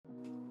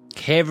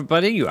Hey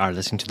everybody, you are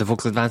listening to the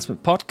Vocal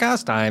Advancement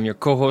Podcast. I am your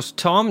co-host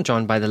Tom,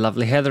 joined by the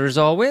lovely Heather as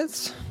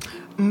always.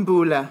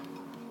 Mbula.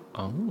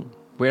 Oh,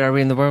 where are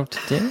we in the world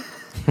today?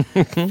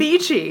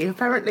 Fiji.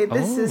 Apparently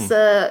this is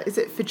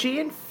it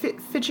Fijian?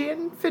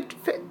 Fijian?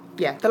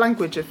 Yeah, the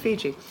language of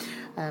Fiji.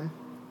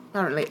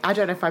 Apparently, I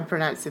don't know if I'm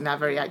pronouncing that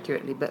very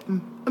accurately, but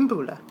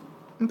Mbula.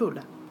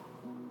 Mbula.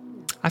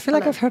 I feel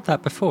like I've heard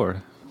that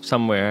before,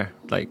 somewhere,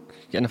 like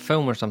in a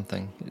film or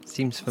something. It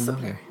seems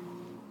familiar.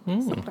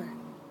 Somewhere.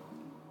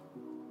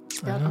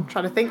 Yeah, I'm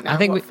trying to think now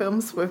what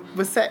films were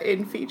set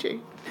in Fiji.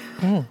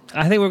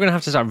 I think we're going to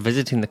have to start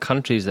visiting the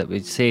countries that we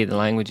say the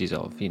languages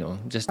of,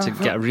 just to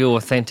get a real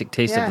authentic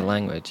taste of the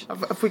language.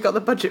 Have we got the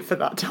budget for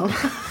that, Tom?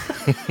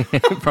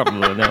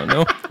 Probably not,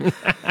 no.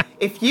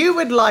 If you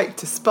would like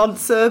to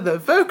sponsor the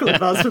Vocal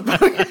Advancement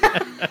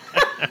Podcast...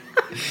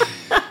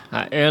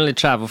 I only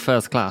travel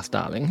first class,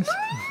 darlings.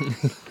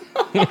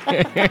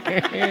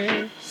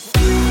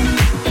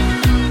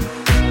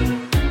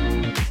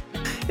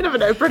 You never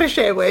know, British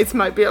Airways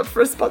might be up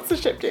for a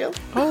sponsorship deal.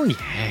 Oh,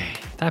 yeah.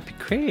 That'd be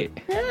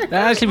great. Yeah, that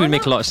actually would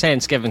make a lot of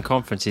sense, given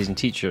conferences and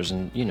teachers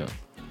and,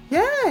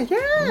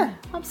 Yeah,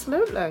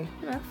 absolutely.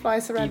 Fly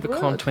us around the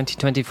world. EvaCon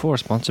 2024,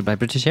 sponsored by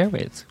British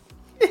Airways.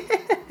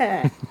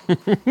 Yeah.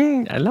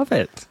 I love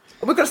it.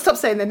 We've got to stop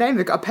saying their name.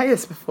 They've got to pay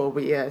us before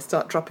we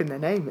start dropping their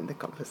name in the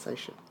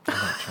conversation.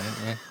 Oh, that's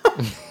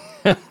right,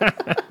 yeah.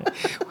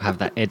 We'll have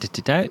that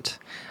edited out.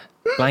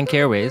 Blank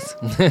Airways.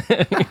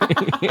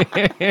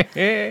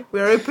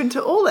 We're open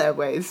to all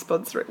airways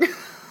sponsoring.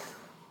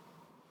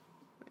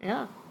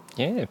 Yeah.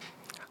 Yeah.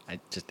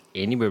 Just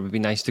anywhere would be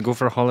nice to go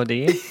for a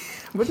holiday.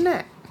 Wouldn't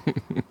it?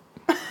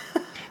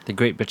 The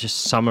Great British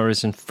Summer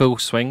is in full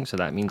swing, so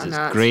that means it's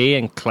grey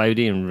and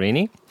cloudy and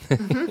rainy.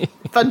 Mm-hmm.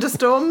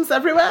 Thunderstorms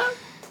everywhere.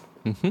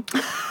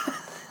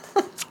 Mm-hmm.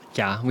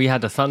 Yeah, we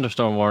had a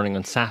thunderstorm warning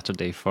on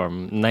Saturday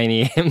from 9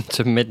 a.m.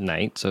 to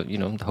midnight, so,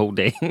 the whole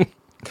day.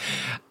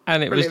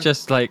 And it was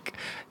just like,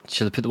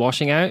 should we put the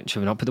washing out? Should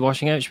we not put the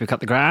washing out? Should we cut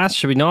the grass?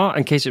 Should we not?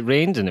 In case it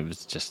rained? And it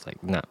was just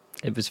like, no,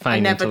 it was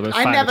fine until it was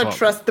 5 I never o'clock.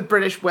 trust the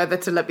British weather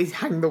to let me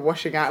hang the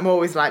washing out. I'm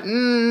always like,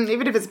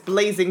 even if it's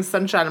blazing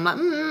sunshine, I'm like,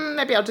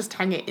 maybe I'll just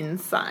hang it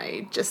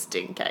inside, just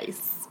in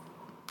case.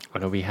 Oh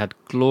no, we had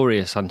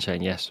glorious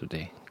sunshine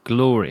yesterday.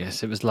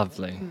 Glorious. It was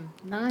lovely.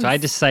 Nice. So I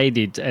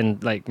decided,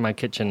 and my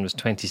kitchen was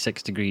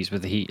 26 degrees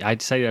with the heat, I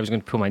decided I was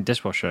going to pull my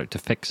dishwasher out to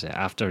fix it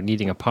after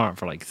needing a part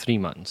for 3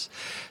 months.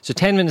 So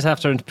 10 minutes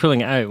after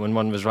pulling it out, when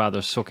one was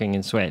rather soaking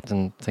in sweat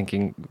and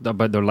thinking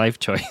about their life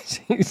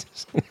choices,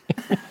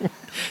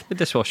 the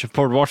dishwasher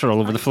poured water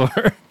all over the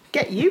floor.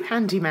 Get you,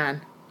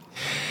 handyman.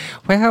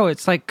 Well,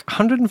 it's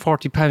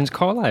 £140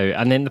 call out,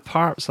 and then the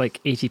part's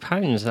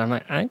 £80. And I'm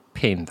like, I'm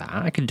paying that.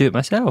 I could do it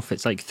myself.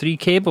 It's 3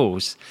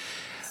 cables.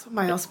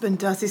 My husband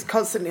does. He's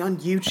constantly on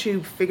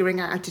YouTube figuring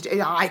out how to do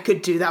it. I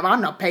could do that, but I'm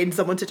not paying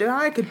someone to do it.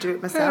 I could do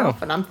it myself.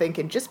 Oh. And I'm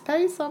thinking, just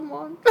pay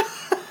someone.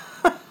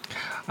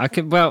 I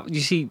could. Well, you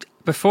see,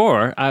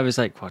 before I was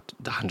like, what,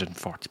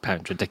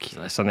 £140,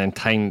 ridiculous. And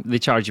then they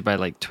charge you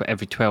by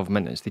every 12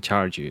 minutes, they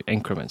charge you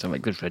increments. I'm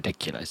like, that's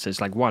ridiculous. It's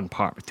one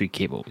part with 3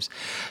 cables.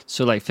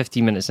 So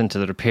 15 minutes into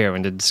the repair,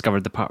 when they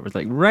discovered the part was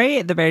right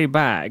at the very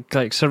back,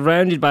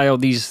 surrounded by all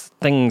these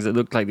things that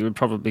looked like they would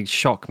probably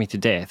shock me to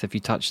death if you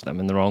touched them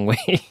in the wrong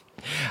way.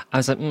 I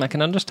was like, I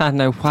can understand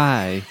now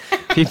why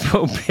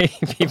people pay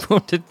people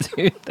to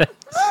do this.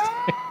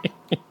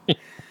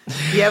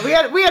 Yeah,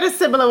 we had a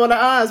similar one at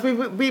ours.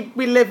 We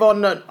live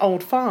on an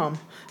old farm,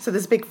 so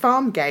there's a big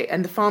farm gate,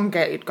 and the farm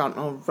gate had gone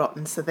all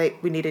rotten, so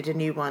we needed a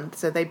new one.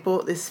 So they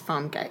bought this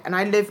farm gate, and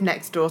I live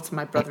next door to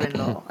my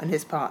brother-in-law and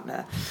his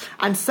partner,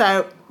 and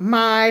so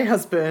my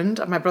husband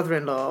and my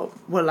brother-in-law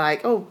were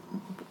like, "Oh,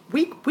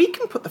 we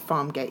can put the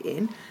farm gate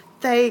in."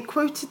 They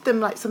quoted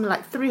them something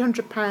like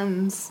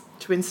 £300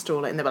 to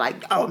install it, and they were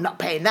like, "Oh, I'm not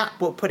paying that.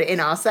 We'll put it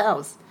in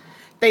ourselves."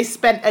 They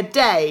spent a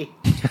day,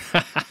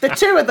 the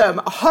two of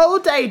them, a whole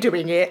day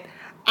doing it,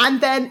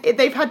 and then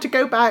they've had to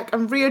go back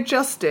and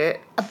readjust it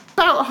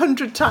about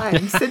 100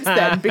 times since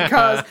then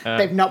because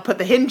they've not put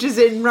the hinges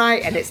in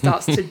right, and it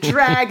starts to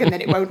drag, and then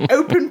it won't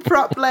open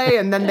properly,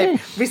 and then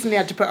they've recently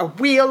had to put a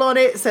wheel on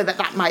it so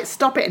that might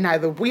stop it, and now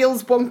the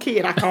wheel's wonky,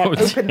 and I can't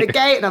open the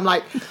gate, and I'm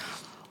like,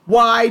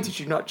 why did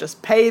you not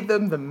just pay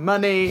them the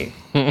money?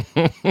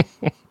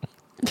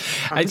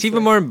 It's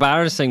even more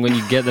embarrassing when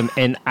you get them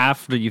in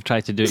after you've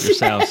tried to do it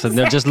yourself. Yes. And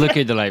they're just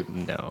looking at you like,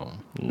 no.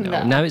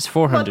 Now it's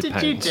 £400. What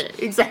did you do?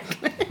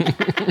 Exactly.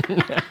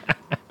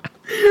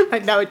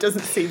 Now it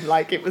doesn't seem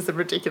like it was a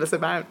ridiculous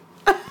amount.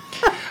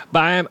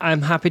 But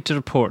I'm happy to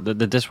report that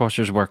the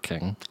dishwasher's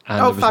working, and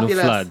there was fabulous.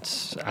 No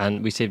floods,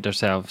 and we saved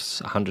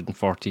ourselves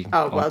 £140.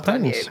 Oh, well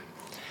done you.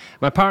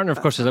 My partner,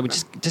 of course, is like,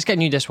 just get a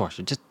new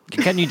dishwasher. Just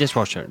get a new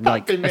dishwasher.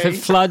 If it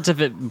floods, if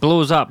it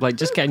blows up,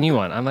 just get a new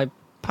one. I'm like,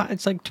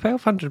 it's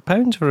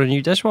 £1,200 for a new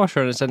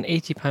dishwasher, and it's an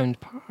 £80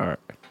 part.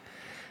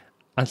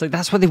 And it's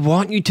that's what they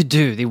want you to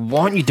do. They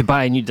want you to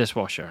buy a new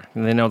dishwasher.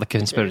 And then all the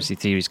conspiracy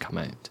theories come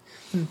out.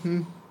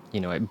 Mm-hmm.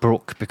 It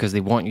broke because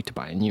they want you to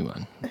buy a new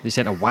one. They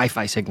sent a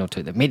Wi-Fi signal to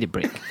it that made it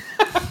break.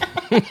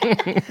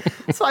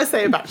 That's what I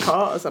say about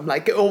cars. I'm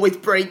like, it always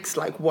breaks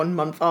like 1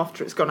 month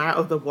after it's gone out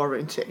of the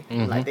warranty.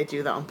 Like they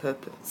do that on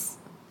purpose.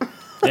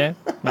 Yeah,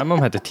 my mum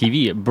had a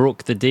TV. It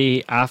broke the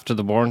day after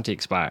the warranty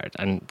expired,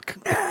 and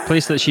the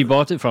place that she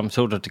bought it from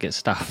told her to get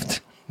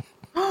stuffed.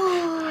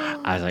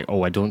 I was like,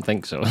 oh, I don't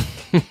think so.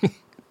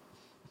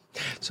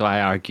 So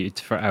I argued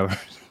for hours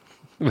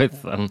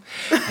with them,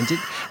 and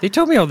they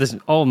told me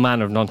all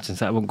manner of nonsense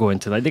that I won't go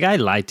into. Like, the guy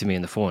lied to me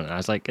on the phone, and I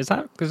was like, is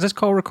this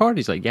call recorded?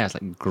 He's like, yeah. It's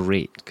like,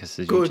 great, because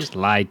you just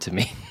lied to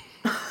me.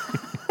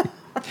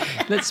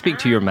 Let's speak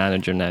to your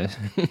manager now.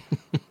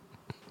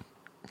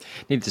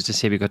 Needless to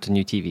say, we got a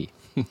new TV.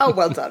 Oh,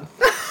 well done.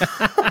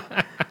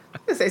 I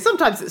say,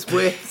 sometimes it's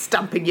worth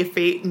stamping your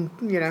feet and,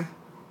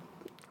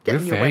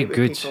 getting your way with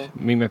people.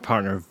 Me and my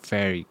partner are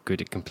very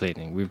good at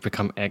complaining. We've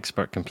become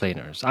expert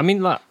complainers. I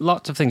mean,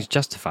 lots of things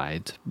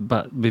justified,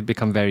 but we've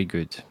become very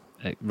good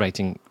at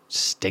writing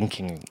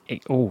stinking...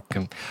 If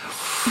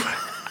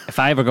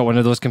I ever got one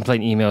of those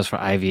complaint emails for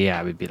IVA,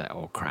 I would be like,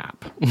 oh,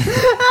 crap.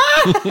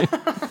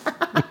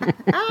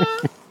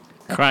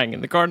 Crying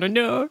in the corner,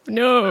 no.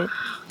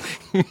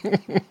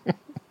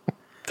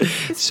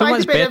 It's so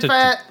much better.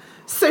 Of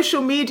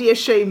social media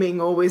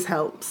shaming always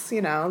helps,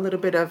 a little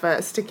bit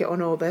of stick it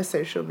on all their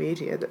social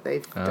media that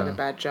they've done a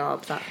bad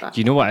job. That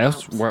Do you know what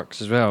else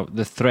works as well?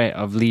 The threat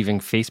of leaving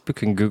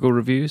Facebook and Google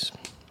reviews.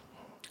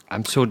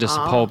 I'm so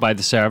disappalled by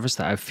the service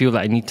that I feel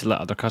that I need to let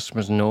other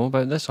customers know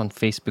about this on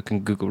Facebook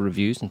and Google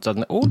reviews, and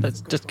suddenly, let's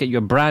just get you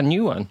a brand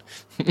new one.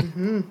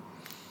 Mm-hmm.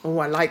 Oh,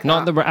 I like that.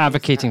 Not that we're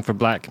advocating for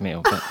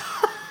blackmail, but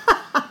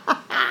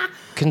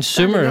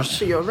consumers.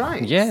 So you're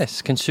right.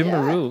 Yes,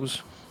 consumer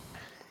rules.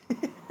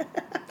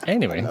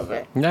 Anyway,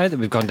 now that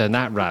we've gone down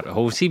that rabbit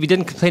hole, see, we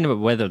didn't complain about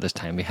weather this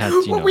time. We had,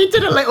 Well, we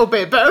did a little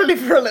bit, but only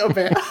for a little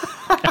bit.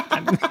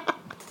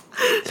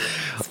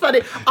 It's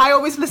funny. I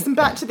always listen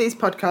back to these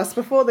podcasts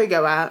before they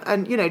go out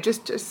and,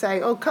 just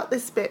say, cut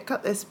this bit.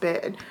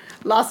 And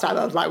last time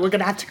I was like, we're going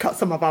to have to cut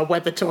some of our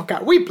weather talk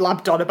out. We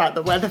blabbed on about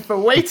the weather for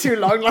way too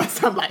long last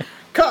time. Like,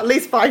 cut at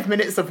least 5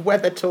 minutes of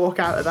weather talk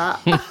out of that.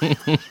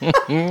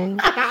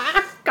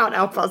 Can't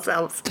help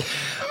ourselves.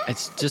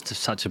 It's just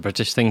such a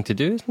British thing to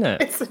do, isn't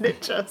it? Isn't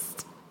it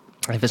just?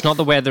 If it's not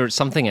the weather, it's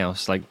something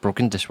else, like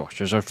broken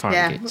dishwashers or farm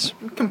gates.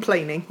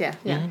 Complaining. Yeah,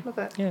 love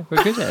it. Yeah,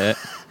 we're good at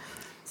it.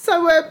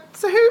 So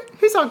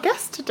who's our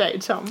guest today,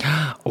 Tom?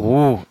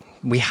 Oh,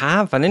 we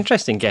have an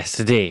interesting guest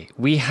today.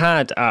 We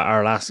had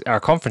at our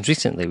conference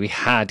recently, we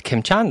had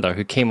Kim Chandler,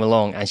 who came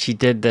along, and she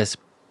did this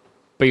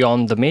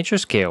Beyond the Major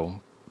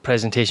Scale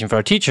presentation for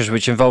our teachers,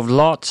 which involved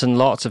lots and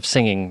lots of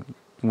singing,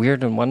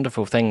 weird and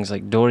wonderful things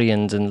like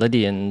Dorians and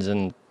Lydians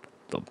and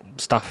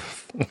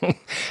stuff.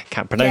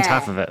 Can't pronounce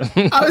half of it.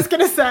 I was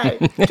going to say,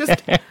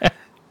 just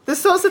the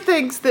sorts of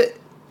things that,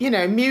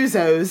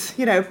 musos,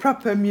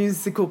 proper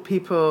musical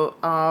people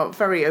are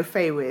very au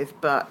fait with,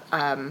 but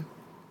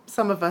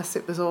some of us,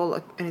 it was all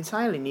an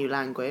entirely new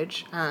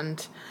language,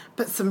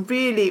 but some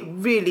really,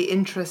 really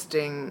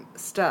interesting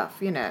stuff.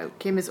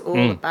 Kim is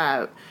all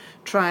about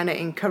trying to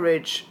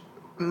encourage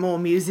more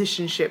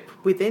musicianship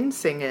within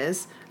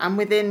singers and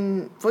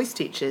within voice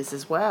teachers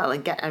as well,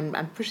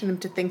 and pushing them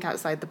to think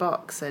outside the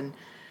box and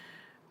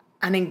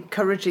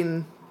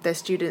encouraging their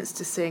students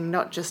to sing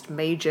not just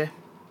major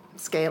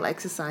scale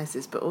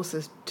exercises, but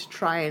also to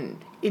try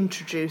and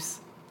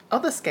introduce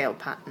other scale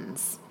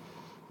patterns,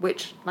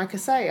 which, like I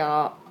say,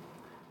 are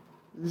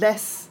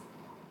less...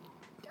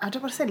 I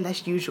don't want to say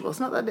less usual. It's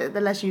not that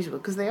they're less usual,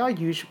 because they are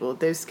usual.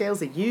 Those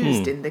scales are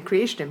used in the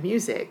creation of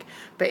music.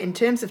 But in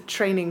terms of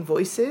training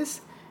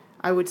voices,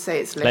 I would say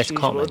it's less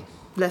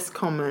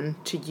common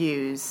to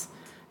use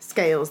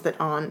scales that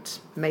aren't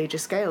major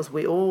scales.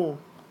 We all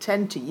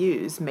tend to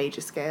use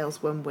major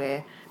scales when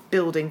we're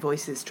building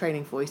voices,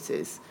 training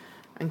voices.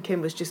 And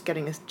Kim was just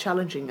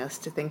challenging us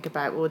to think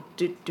about, well,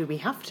 do we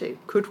have to?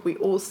 Could we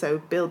also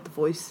build the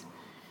voice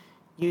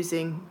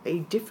using a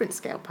different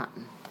scale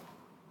pattern?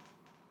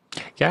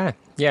 Yeah.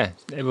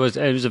 It was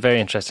a very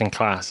interesting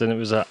class, and it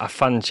was a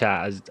fun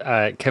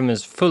chat. Kim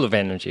is full of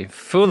energy,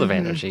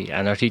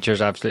 and our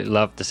teachers absolutely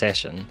loved the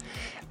session.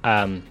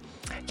 So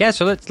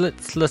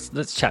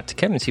let's chat to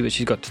Kim and see what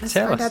she's got to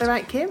tell us. Let's find out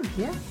about Kim.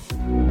 Yeah.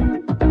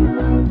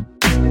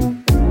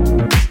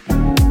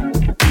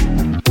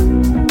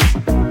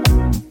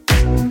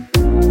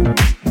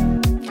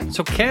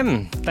 So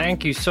Kim,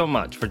 thank you so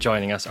much for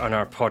joining us on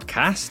our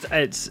podcast.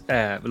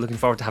 We're looking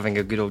forward to having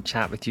a good old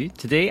chat with you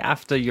today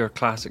after your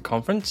classic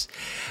conference.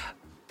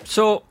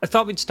 So I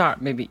thought we'd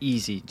start maybe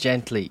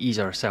gently ease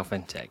ourselves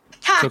into it.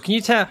 So can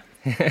you tell?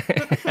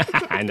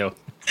 I know.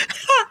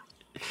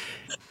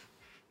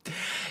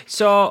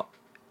 So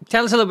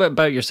tell us a little bit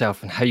about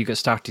yourself and how you got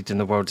started in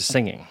the world of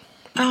singing.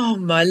 Oh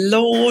my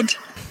Lord!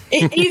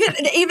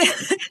 even.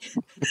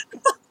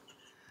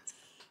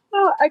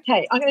 Oh,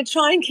 okay. I'm going to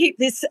try and keep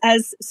this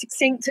as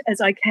succinct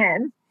as I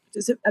can.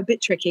 It's a bit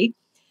tricky.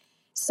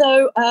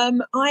 So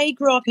I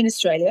grew up in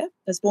Australia.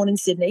 I was born in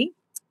Sydney,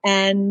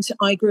 and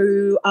I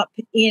grew up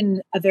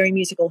in a very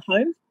musical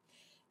home.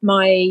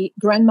 my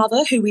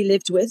grandmother, who we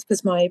lived with,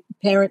 because my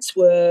parents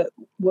were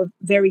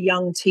very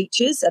young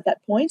teachers at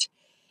that point,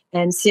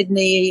 and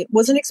Sydney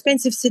was an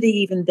expensive city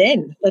even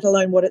then, let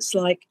alone what it's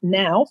like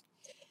now.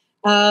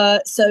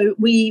 So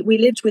we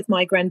lived with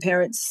my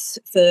grandparents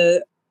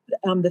for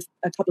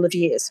a couple of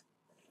years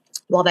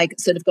while they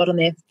sort of got on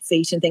their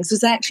feet and things,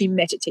 because they actually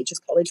met at Teachers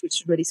College, which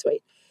was really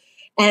sweet.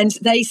 And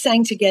they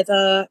sang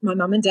together, my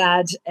mum and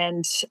dad,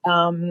 and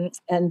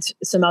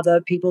some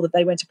other people that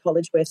they went to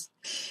college with.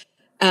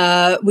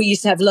 We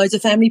used to have loads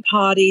of family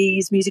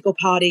parties, musical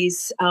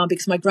parties,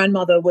 because my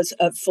grandmother was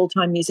a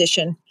full-time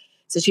musician.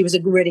 So she was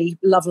a really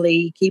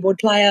lovely keyboard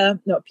player,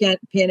 not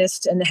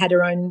pianist, and had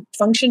her own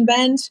function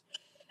band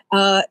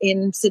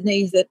in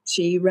Sydney that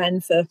she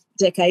ran for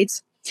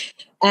decades.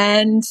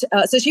 And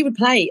so she would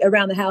play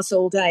around the house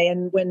all day.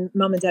 And when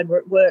mum and dad were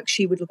at work,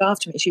 she would look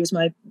after me. She was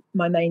my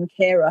main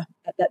carer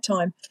at that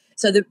time.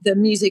 So the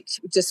music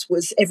just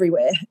was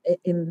everywhere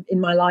in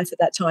my life at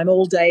that time,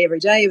 all day, every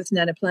day, with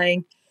Nana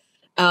playing.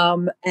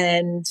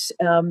 And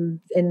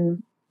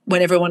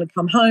when everyone would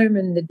come home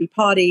and there'd be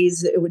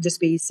parties, it would just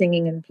be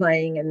singing and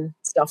playing and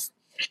stuff.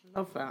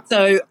 Love that.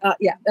 So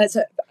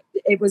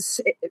it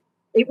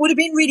would have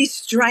been really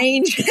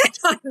strange had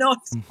I not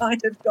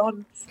kind of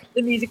gone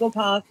the musical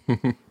path.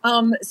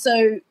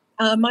 So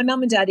my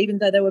mum and dad, even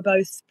though they were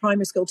both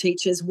primary school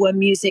teachers, were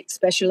music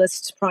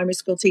specialist primary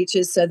school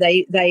teachers. So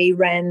they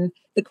ran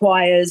the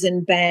choirs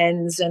and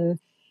bands and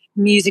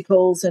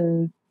musicals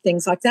and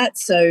things like that.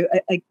 So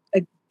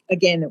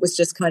again, it was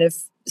just kind of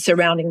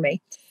surrounding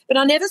me. But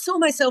I never saw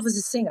myself as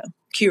a singer,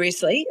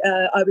 curiously.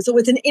 I was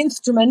always an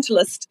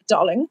instrumentalist,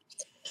 darling,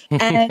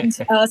 and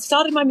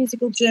started my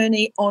musical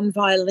journey on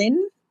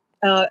violin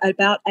at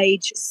about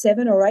age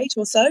 7 or 8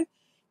 or so.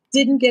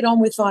 Didn't get on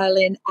with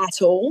violin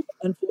at all,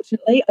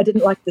 unfortunately. I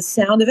didn't like the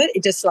sound of it.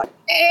 It just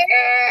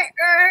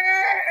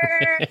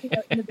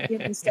in the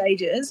beginning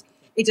stages,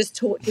 it just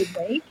tortured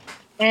me.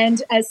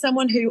 And as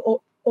someone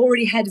who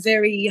already had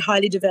very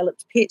highly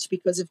developed pitch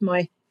because of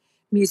my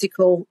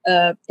musical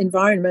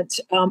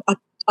environment,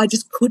 I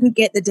just couldn't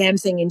get the damn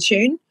thing in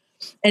tune.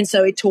 And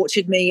so it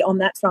tortured me on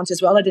that front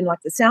as well. I didn't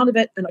like the sound of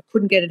it and I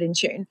couldn't get it in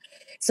tune.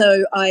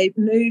 So I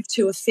moved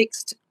to a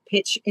fixed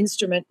pitch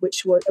instrument,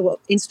 which were,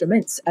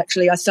 instruments,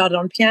 actually. I started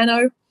on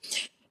piano,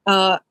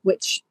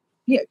 which,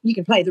 you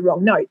can play the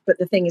wrong note, but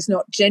the thing is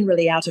not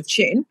generally out of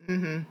tune.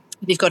 Mm-hmm.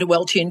 You've got a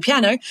well-tuned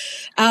piano.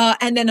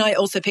 And then I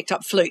also picked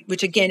up flute,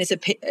 which again is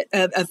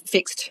a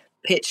fixed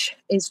pitch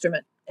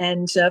instrument.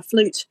 And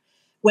flute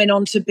went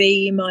on to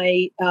be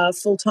my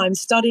full-time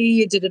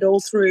study. I did it all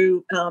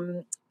through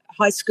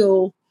high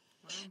school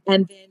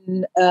and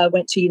then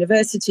went to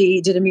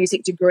university, did a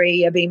music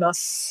degree, a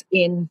BMUS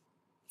in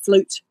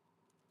flute.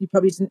 You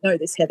probably didn't know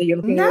this, Heather. You're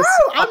looking at No,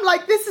 this. I'm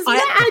like, this is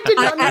I did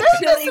not know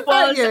this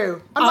about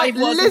you. I'm like,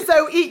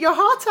 Lizzo, eat your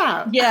heart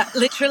out. Yeah,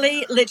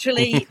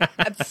 literally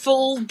a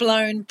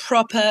full-blown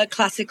proper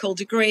classical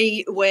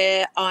degree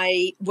where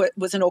I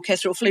was an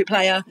orchestral flute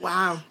player.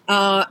 Wow.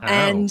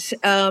 And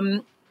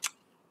so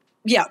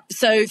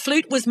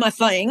flute was my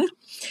thing.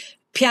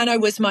 Piano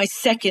was my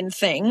second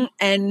thing,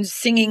 and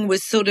singing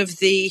was sort of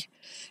the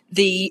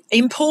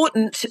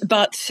important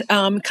but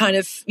kind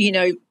of,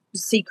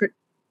 secret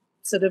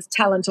sort of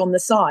talent on the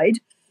side.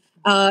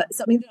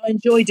 Something that I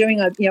enjoy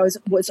doing. I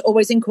was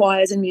always in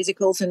choirs and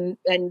musicals and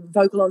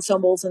vocal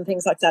ensembles and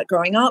things like that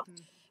growing up.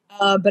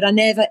 But I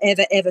never,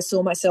 ever, ever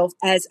saw myself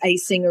as a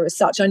singer as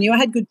such. I knew I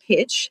had good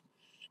pitch,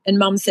 and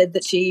Mum said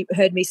that she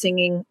heard me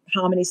singing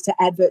harmonies to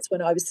adverts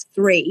when I was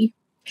 3.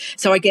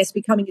 So I guess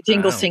becoming a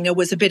jingle singer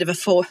was a bit of a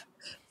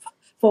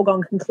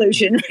foregone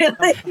conclusion,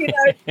 really.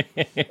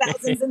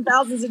 Thousands and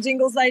thousands of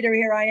jingles later,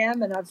 here I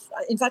am, and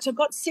I've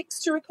got 6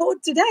 to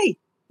record today.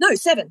 No,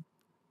 7.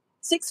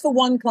 6 for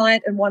one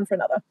client and 1 for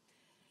another.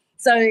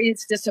 So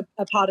it's just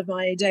a part of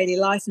my daily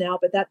life now,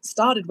 but that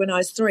started when I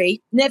was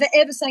 3. Never,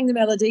 ever sang the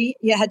melody.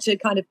 You had to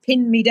kind of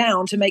pin me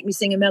down to make me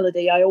sing a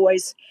melody. I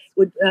always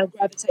would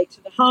gravitate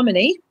to the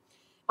harmony,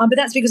 but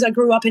that's because I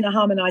grew up in a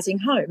harmonizing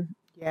home.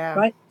 Yeah.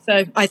 Right.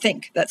 So I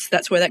think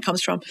that's where that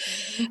comes from.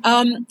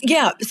 So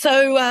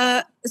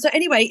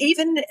anyway,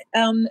 even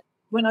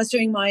when I was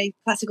doing my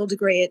classical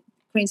degree at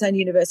Queensland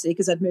University,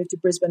 because I'd moved to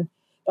Brisbane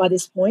by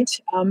this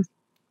point,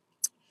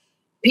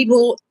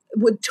 people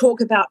would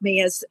talk about me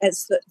as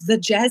the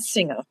jazz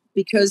singer,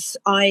 because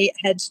I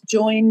had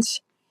joined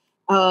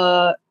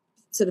sort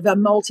of a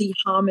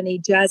multi-harmony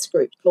jazz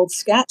group called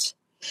Scat,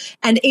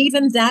 and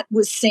even that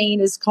was seen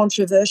as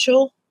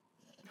controversial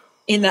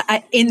in the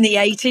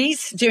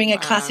 80s, doing a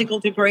classical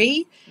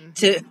degree.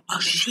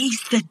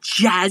 She's the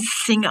jazz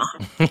singer,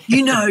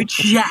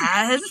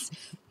 jazz.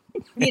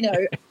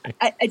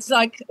 It's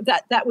like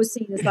that was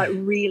seen as like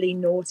really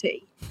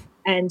naughty,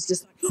 and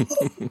just like,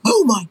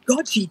 oh my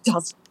God, she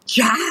does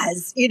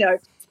jazz,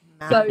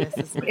 So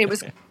it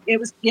was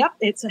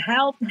it's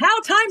how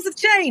times have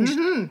changed.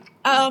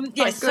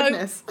 Mm-hmm.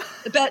 Goodness.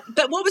 But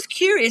what was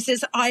curious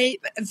is I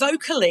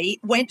vocally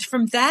went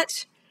from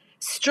that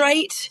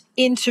straight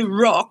into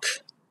rock,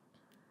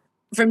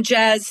 from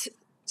jazz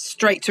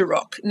straight to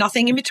rock,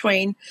 nothing in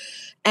between.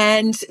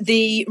 And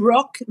the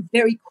rock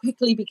very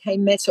quickly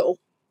became metal.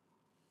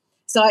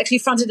 So I actually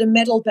fronted a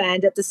metal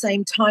band at the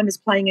same time as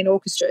playing in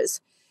orchestras.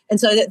 And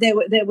so that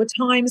there were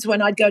times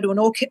when I'd go to an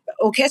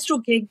orchestral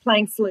gig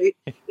playing flute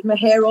with my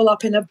hair all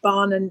up in a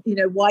bun and,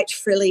 white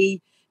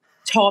frilly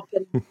top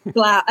and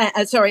black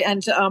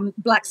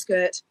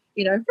skirt,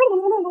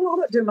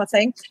 doing my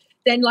thing.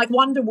 Then like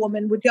Wonder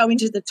Woman would go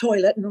into the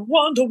toilet and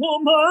Wonder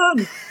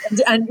Woman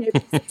and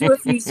do a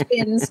few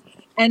spins.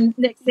 And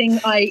next thing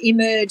I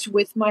emerge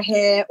with my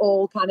hair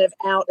all kind of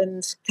out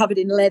and covered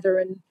in leather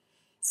and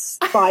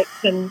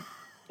spikes and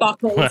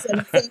buckles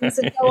and things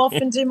and go off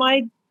and do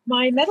my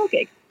metal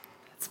gig.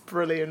 It's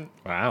brilliant.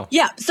 Wow.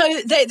 Yeah. So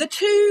the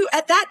two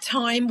at that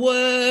time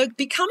were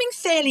becoming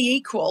fairly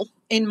equal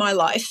in my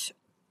life,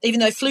 even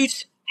though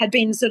flute had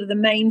been sort of the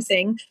main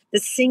thing. The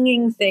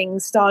singing thing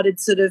started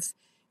sort of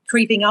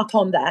creeping up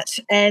on that.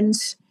 And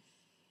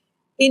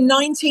in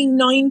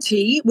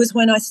 1990 was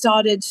when I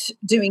started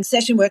doing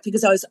session work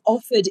because I was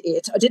offered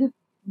it. I didn't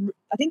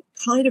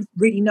kind of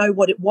really know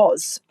what it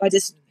was. I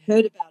just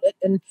heard about it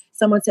and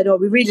someone said, "Oh,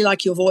 we really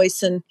like your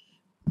voice and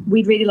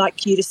we'd really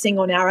like you to sing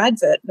on our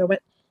advert." And I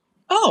went,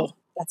 "Oh,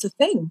 that's a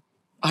thing.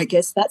 I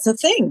guess that's a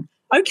thing.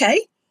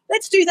 Okay,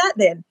 let's do that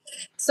then."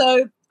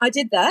 So I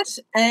did that,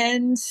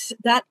 and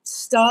that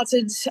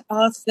started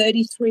a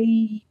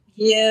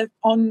 33-year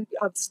on.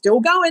 I'm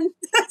still going,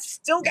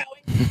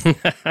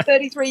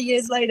 33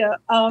 years later.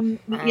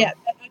 Yeah,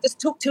 I just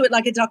took to it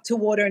like a duck to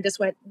water and just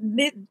went,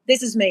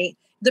 "This is me."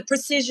 The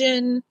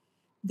precision,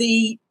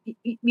 the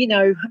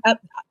the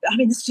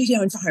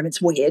studio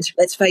environment's weird.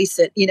 Let's face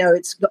it.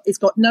 It's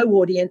got no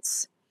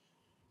audience.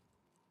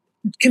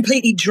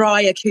 Completely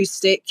dry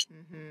acoustic,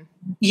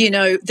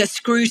 the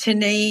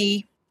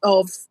scrutiny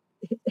of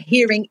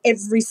hearing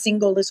every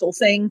single little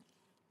thing,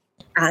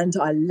 and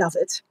I love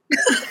it.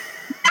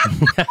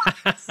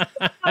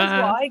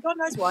 God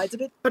knows why. It's a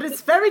bit, but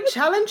it's very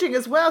challenging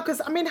as well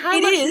because how much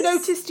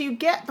notice do you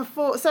get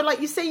before? So,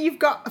 like you say, you've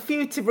got a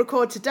few to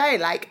record today.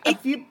 Like,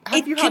 have you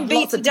had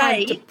lots of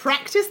time to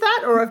practice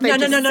that, or have they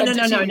sent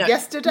it to you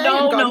yesterday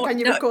and gone, "Can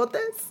you record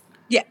this?"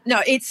 Yeah,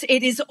 no,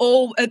 it is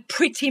all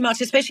pretty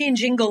much, especially in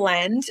Jingle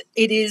Land,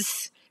 it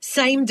is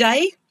same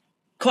day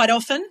quite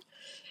often,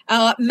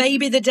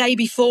 maybe the day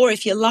before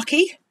if you're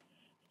lucky,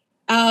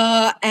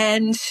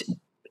 and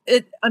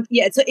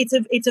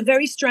it's a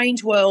very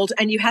strange world,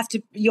 and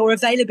your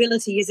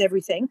availability is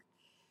everything.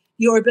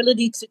 Your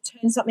ability to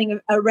turn something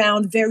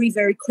around very,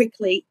 very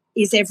quickly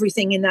is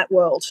everything in that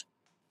world.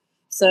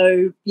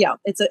 So yeah,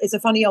 it's a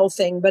funny old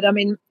thing, but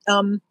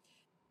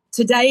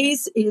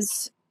today's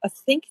is. I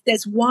think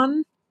there's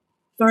one,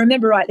 if I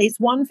remember rightly,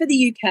 it's one for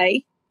the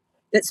UK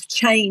that's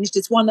changed.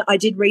 It's one that I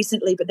did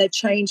recently, but they've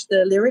changed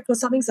the lyric or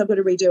something, so I've got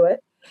to redo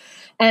it.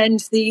 And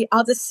the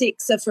other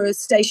 6 are for a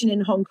station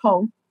in Hong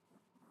Kong.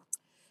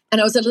 And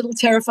I was a little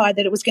terrified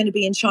that it was going to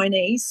be in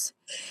Chinese.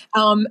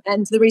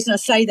 And the reason I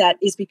say that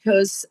is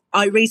because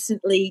I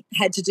recently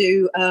had to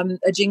do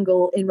a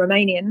jingle in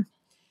Romanian,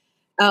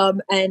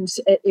 and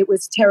it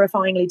was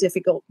terrifyingly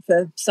difficult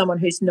for someone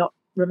who's not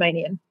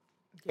Romanian.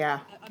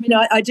 Yeah.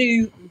 I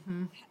do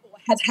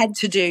have had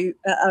to do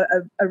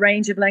a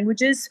range of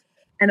languages,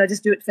 and I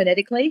just do it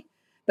phonetically.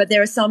 But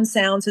there are some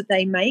sounds that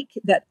they make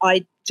that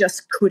I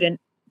just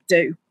couldn't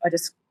do.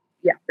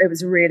 It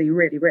was really,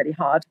 really, really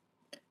hard,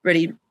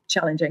 really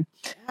challenging.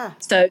 Yeah.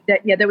 So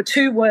there were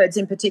 2 words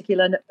in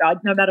particular.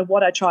 No matter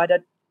what I tried,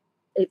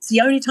 it's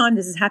the only time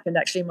this has happened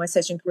actually in my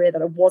session career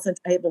that I wasn't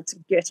able to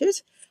get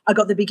it. I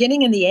got the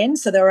beginning and the end,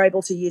 so they were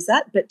able to use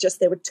that, but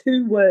just there were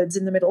 2 words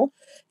in the middle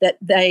that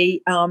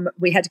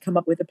we had to come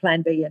up with a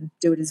plan B and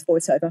do it as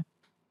voiceover.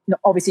 No,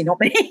 obviously not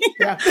me.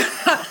 Yeah.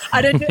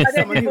 I don't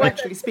someone who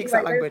actually speaks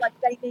that language. Like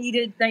they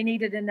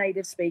needed a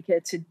native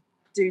speaker to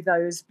do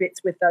those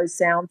bits with those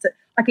sounds.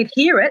 I could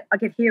hear it.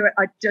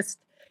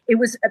 It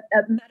was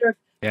a matter of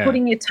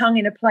putting your tongue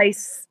in a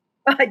place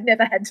I'd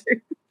never had to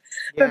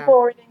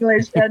before in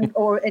English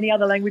or any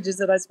other languages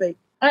that I speak.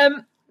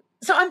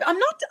 So I'm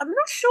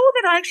not sure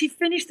that I actually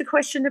finished the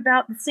question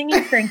about the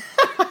singing thing.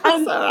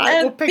 All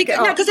right, we'll pick it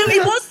up. Because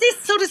it was this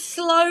sort of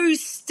slow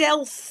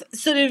stealth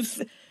sort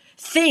of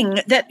thing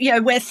that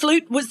where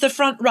flute was the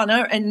front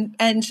runner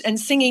and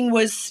singing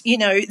was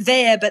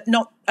there but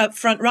not a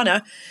front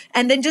runner,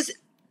 and then just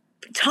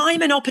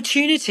time and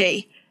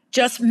opportunity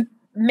just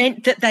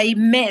meant that they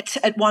met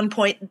at one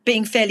point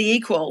being fairly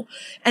equal,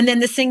 and then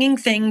the singing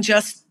thing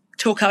just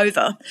took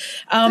over.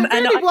 It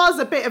really was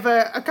a bit of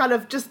a kind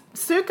of just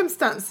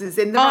circumstances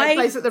in the right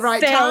place at the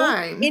right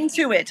time.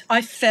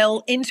 I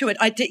fell into it.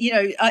 I did,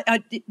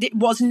 it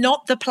was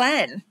not the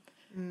plan.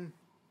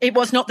 It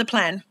was not the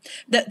plan.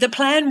 The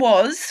plan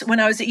was, when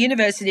I was at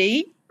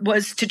university,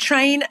 was to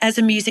train as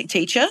a music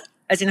teacher,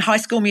 as in high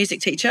school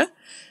music teacher,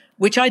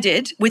 which I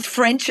did, with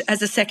French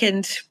as a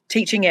second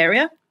teaching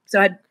area. So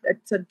I had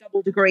a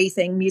double degree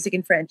thing, music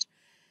and French.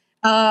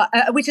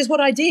 Which is what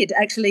I did,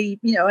 actually.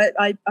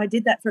 I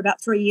did that for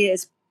about 3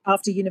 years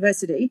after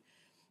university,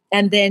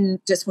 and then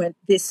just went,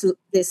 this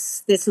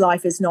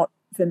life is not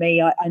for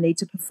me. I need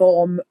to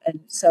perform. And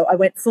so I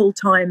went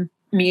full-time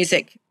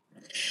music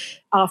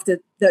after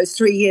those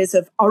 3 years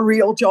of a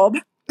real job.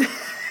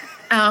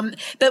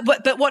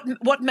 But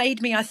what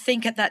made me, I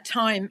think, at that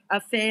time, a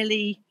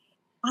fairly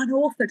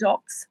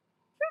unorthodox,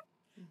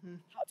 hard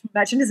to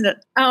imagine, isn't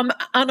it?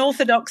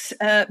 Unorthodox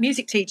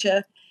music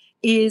teacher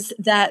is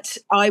that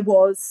I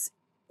was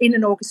in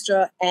an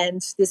orchestra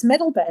and this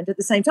metal band at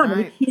the same time.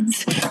 Right. And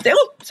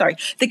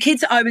the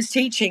kids I was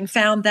teaching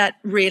found that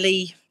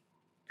really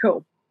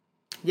cool.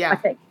 Yeah. I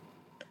think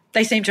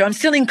they seem to. I'm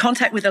still in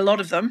contact with a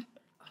lot of them.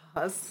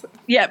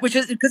 Yeah, which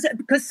is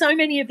because so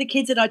many of the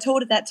kids that I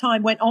taught at that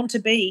time went on to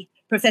be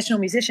professional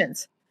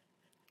musicians.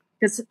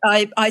 Because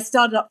I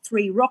started up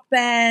 3 rock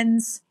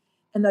bands,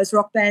 and those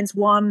rock bands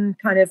won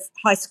kind of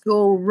high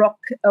school rock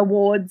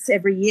awards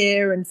every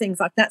year and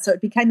things like that. So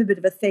it became a bit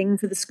of a thing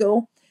for the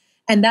school.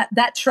 And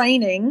that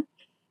training,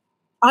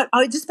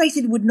 I just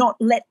basically would not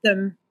let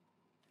them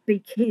be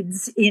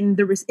kids in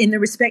the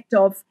respect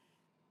of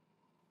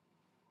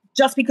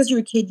just because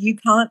you're a kid, you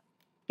can't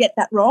get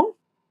that wrong.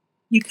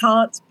 You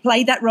can't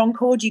play that wrong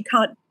chord. You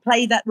can't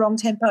play that wrong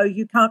tempo.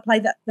 You can't play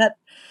that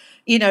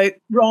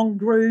wrong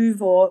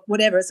groove or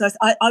whatever. So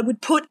I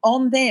would put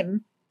on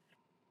them,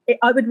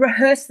 I would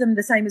rehearse them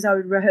the same as I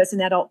would rehearse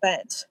an adult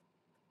band.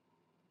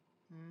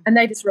 And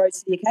they just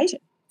rose to the occasion.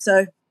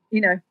 So,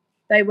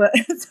 they were,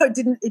 so it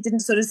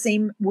didn't sort of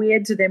seem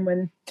weird to them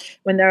when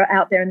they were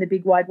out there in the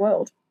big wide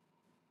world.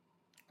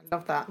 I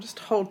love that. Just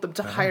hold them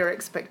to higher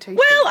expectations.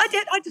 Well,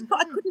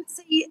 I couldn't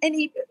see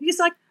any, just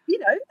like,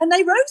 and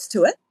they rose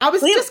to it. I was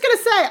just going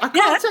to say, I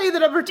can't tell you the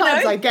number of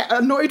times I get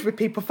annoyed with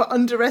people for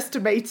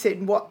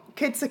underestimating what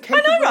kids are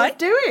capable of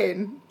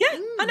doing. Yeah,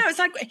 I know. It's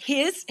like,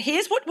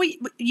 here's what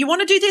you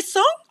want to do this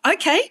song?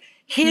 Okay,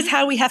 here's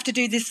how we have to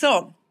do this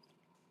song.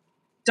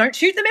 Don't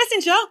shoot the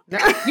messenger.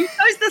 You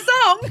chose the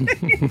song.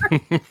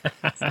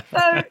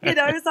 So,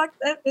 it's like,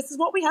 this is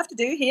what we have to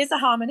do. Here's the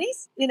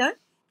harmonies, because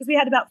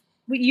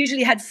we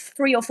usually had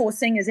 3 or 4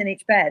 singers in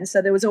each band.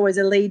 So there was always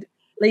a lead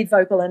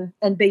vocal and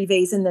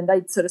BVs, and then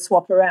they'd sort of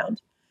swap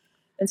around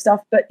and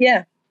stuff. But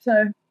yeah,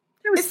 so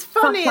it was it's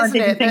funny, isn't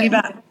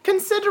it?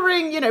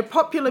 Considering,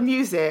 popular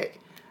music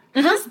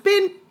has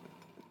been,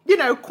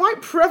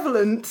 quite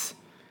prevalent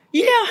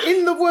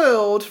in the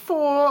world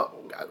for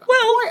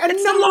quite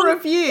a number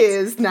of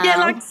years now. Yeah,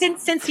 like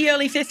since the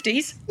early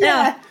 50s.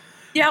 Yeah.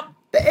 Yep.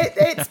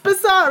 It's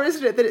bizarre,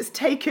 isn't it, that it's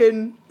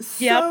taken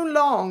so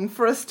long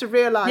for us to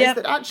realise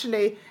that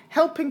actually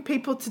helping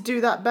people to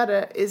do that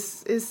better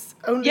is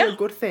only a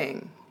good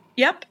thing.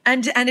 Yep,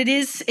 and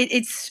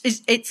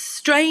it's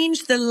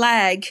strange the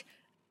lag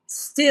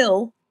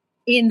still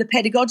in the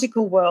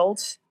pedagogical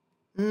world,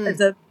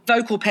 the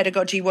vocal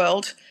pedagogy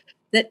world,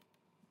 that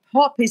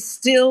pop is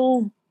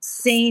still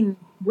seen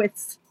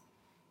with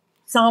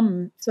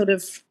some sort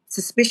of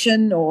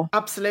suspicion, or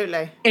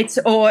absolutely it's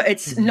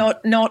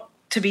not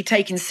to be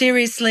taken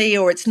seriously,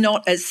 or it's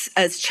not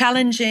as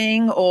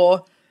challenging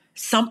or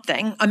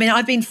something. I mean,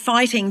 I've been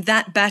fighting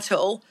that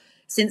battle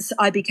since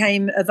I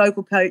became a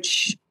vocal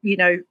coach,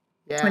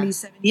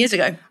 27 years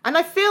ago. And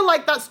I feel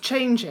like that's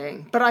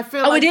changing, but I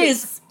feel like it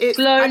is.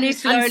 Slowly,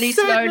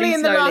 certainly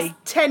in the last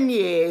 10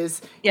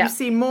 years, you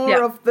see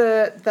more of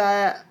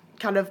the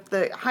kind of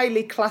the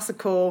highly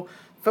classical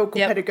vocal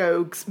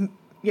pedagogues,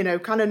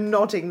 kind of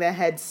nodding their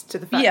heads to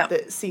the fact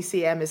that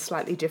CCM is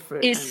slightly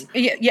different.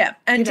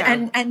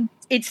 And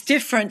it's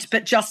different,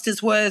 but just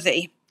as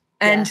worthy.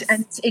 And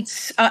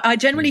it's I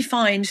generally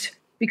find,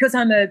 because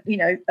I'm a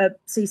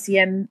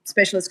CCM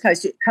specialist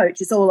coach,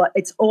 it's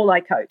all I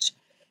coach.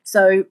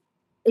 So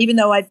even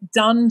though I've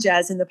done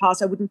jazz in the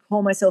past, I wouldn't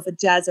call myself a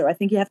jazzer. I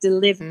think you have to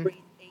live, breathe,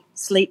 eat,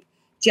 sleep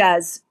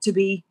jazz to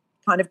be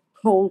kind of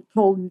call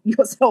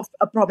yourself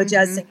a proper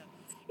jazz singer.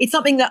 It's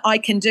something that I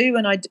can do,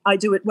 and I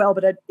do it well,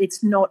 but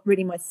it's not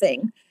really my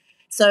thing.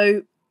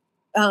 So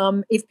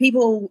if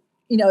people,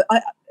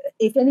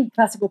 if any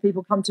classical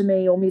people come to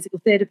me or musical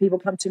theatre people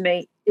come to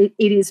me, it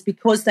is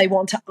because they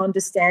want to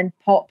understand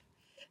pop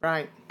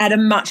at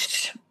in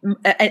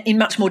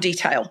much more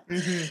detail.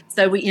 Mm-hmm.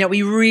 So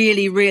we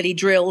really, really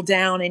drill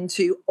down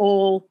into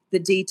all the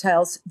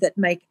details that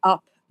make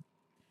up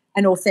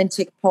an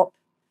authentic pop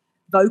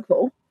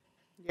vocal,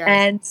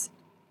 and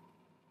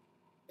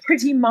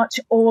pretty much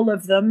all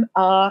of them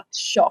are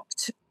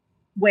shocked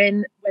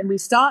when we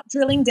start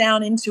drilling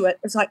down into it.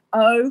 It's like,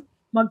 oh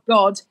my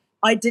God,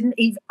 I didn't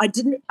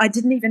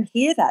even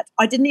hear that.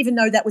 I didn't even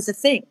know that was a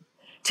thing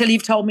till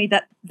you've told me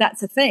that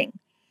that's a thing.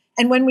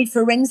 And when we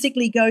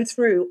forensically go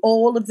through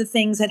all of the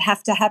things that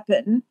have to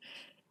happen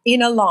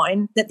in a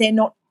line that they're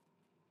not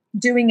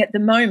doing at the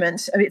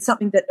moment, I mean, it's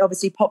something that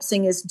obviously pop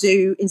singers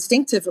do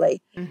instinctively,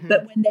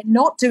 but when they're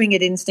not doing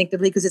it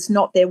instinctively because it's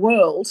not their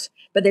world,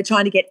 but they're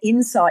trying to get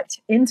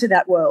insight into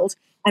that world,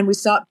 and we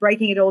start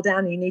breaking it all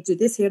down, and you need to do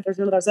this here,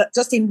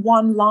 just in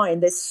one line,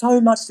 there's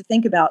so much to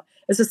think about.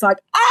 It's just like,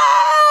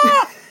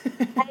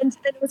 and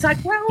it was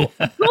like, well,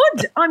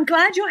 good, I'm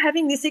glad you're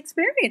having this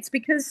experience,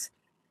 because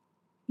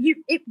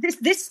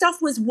this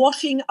stuff was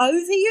washing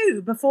over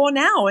you before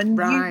now, and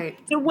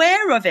you're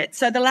aware of it.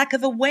 So the lack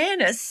of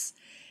awareness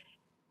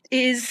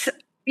is,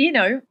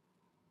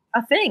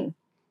 a thing.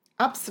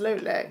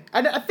 Absolutely.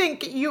 And I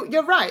think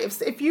you're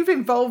right. If you've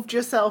involved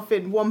yourself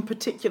in one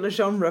particular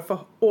genre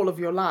for all of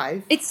your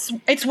life,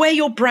 it's where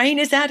your brain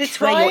is at. It's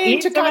where your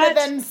ears to kind are of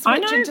then at.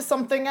 switch into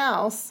something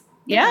else.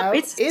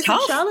 It's is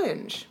tough. a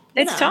challenge.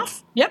 It's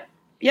tough.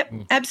 Yep,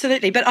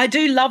 absolutely. But I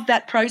do love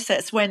that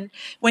process when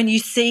you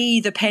see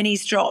the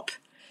pennies drop,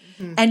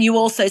 and you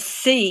also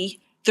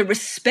see the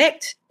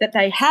respect that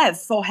they have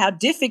for how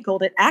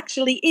difficult it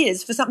actually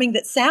is for something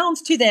that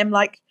sounds to them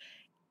like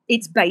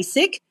it's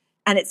basic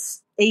and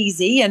it's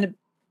easy and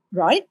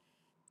right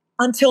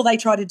until they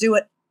try to do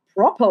it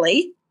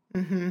properly.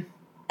 And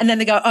then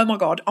they go, oh my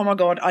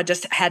God, I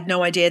just had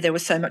no idea there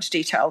was so much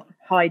detail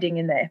hiding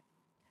in there,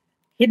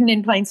 hidden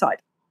in plain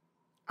sight.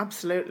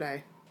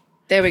 Absolutely.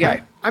 There we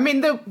go. I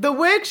mean, the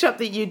workshop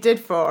that you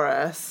did for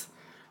us,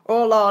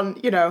 all on,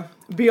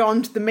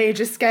 beyond the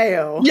major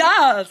scale.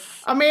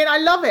 Yes. I mean, I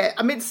love it.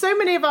 I mean, so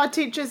many of our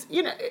teachers,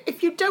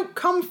 if you don't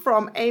come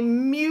from a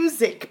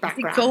music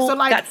background, so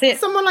like that's it.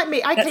 Someone like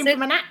me, I came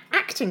from an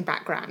acting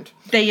background.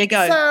 There you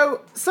go.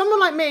 So someone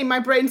like me, my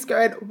brain's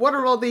going, what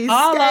are all these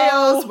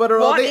scales? What are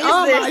all these?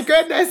 Oh this? My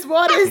goodness,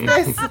 what is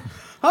this?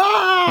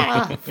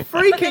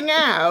 Freaking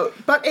out.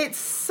 But it's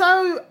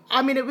so,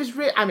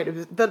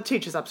 the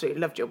teachers absolutely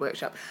loved your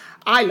workshop.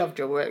 I loved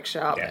your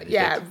workshop.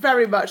 Yeah,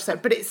 very much so.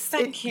 But it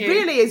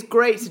really is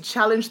great to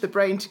challenge the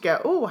brain to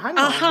go, oh, hang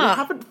on, we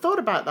haven't thought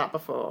about that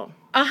before.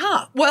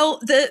 Well,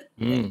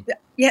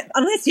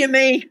 unless you're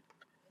me.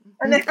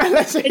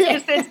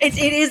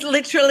 It is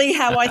literally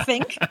how I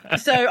think.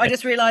 So I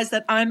just realised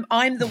that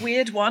I'm the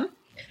weird one.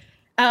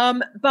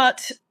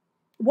 But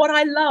what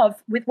I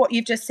love with what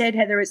you've just said,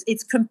 Heather, is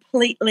it's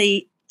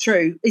completely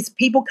true. Is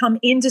people come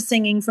into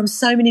singing from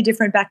so many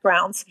different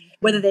backgrounds,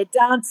 whether they're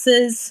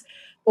dancers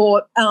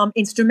or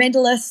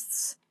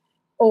instrumentalists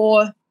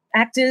or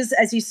actors,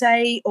 as you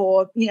say,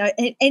 or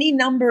any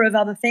number of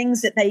other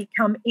things that they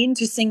come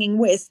into singing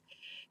with.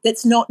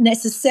 That's not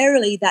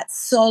necessarily that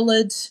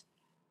solid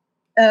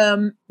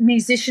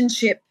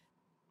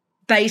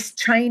musicianship-based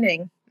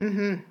training.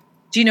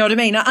 Do you know what I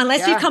mean?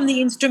 Unless you come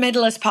the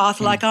instrumentalist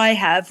path like I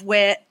have,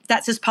 where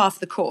that's just part of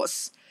the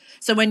course.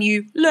 So when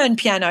you learn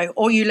piano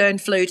or you learn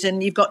flute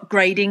and you've got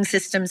grading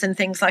systems and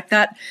things like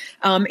that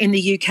in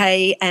the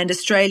UK and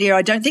Australia,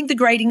 I don't think the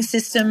grading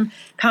system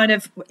kind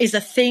of is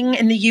a thing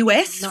in the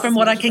US from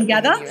what I can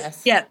gather.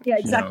 Yeah,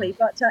 exactly.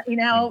 No. But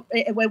in our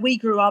where we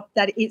grew up,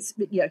 that is,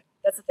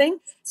 that's a thing.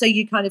 So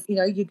you kind of,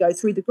 you go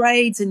through the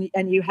grades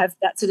and you have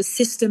that sort of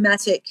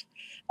systematic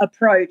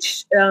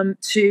approach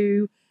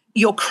to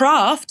your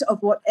craft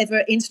of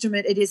whatever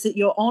instrument it is that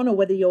you're on or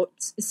whether you're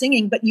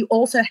singing, but you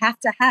also have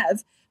to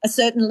have a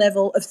certain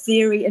level of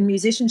theory and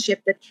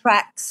musicianship that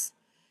tracks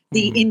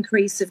the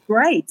increase of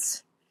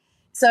grades.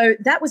 So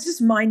that was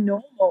just my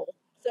normal.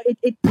 So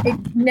it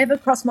never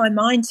crossed my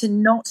mind to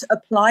not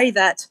apply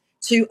that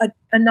to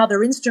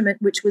another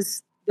instrument, which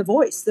was the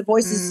voice. The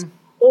voice is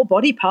all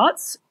body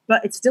parts,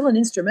 but it's still an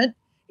instrument.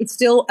 It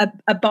still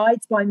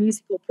abides by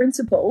musical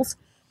principles.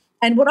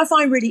 And what I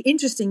find really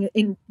interesting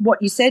in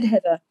what you said,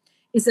 Heather,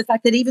 is the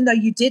fact that even though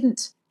you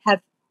didn't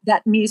have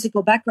that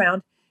musical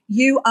background,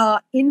 you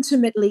are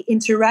intimately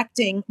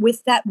interacting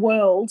with that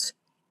world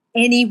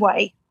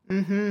anyway.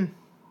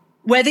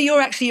 Whether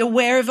you're actually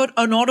aware of it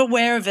or not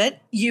aware of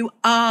it, you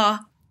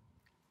are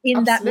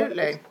in that world.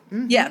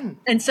 Yeah.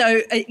 And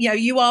so,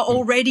 you are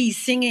already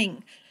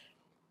singing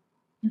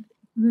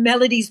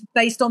melodies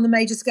based on the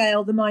major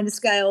scale, the minor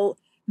scale,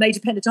 major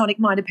pentatonic,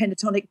 minor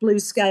pentatonic,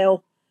 blues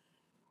scale,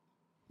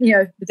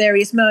 the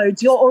various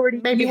modes. You're already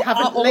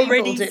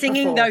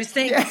singing those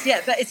things.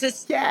 Yeah, but it's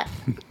just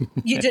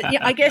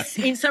I guess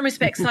in some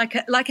respects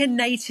like a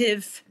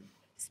native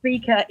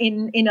speaker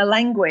in a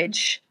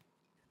language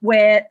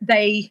where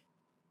they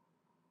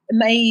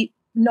may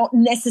not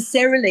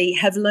necessarily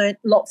have learnt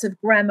lots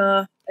of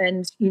grammar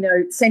and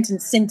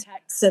sentence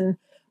syntax and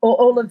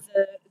all of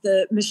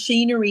the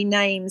machinery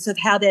names of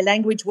how their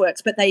language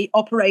works, but they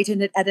operate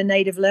in it at a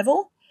native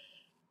level.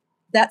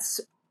 That's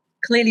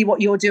clearly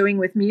what you're doing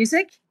with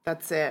music.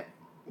 That's it.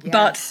 Yes.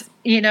 But,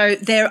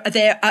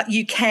 there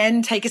you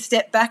can take a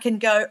step back and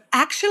go,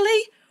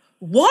 actually,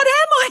 what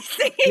am I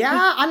thinking?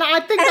 Yeah, and I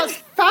think that's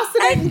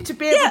fascinating to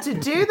be able to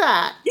do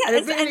that. Yeah,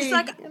 and it's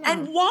like,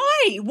 and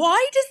why?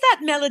 Why does that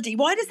melody,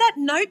 why does that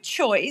note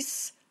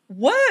choice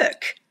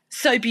work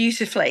so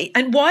beautifully?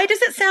 And why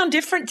does it sound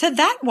different to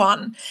that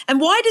one?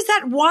 And why does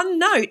that one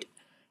note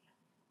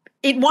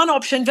in one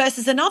option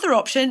versus another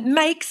option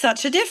make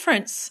such a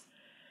difference?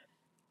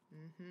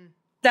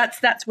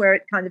 That's where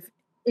it kind of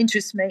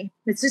interests me.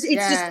 It's just all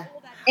that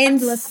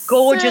endless,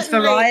 gorgeous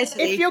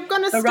variety. If you're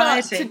going to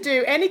start to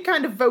do any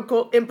kind of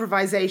vocal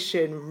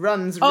improvisation,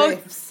 runs,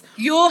 riffs,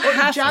 you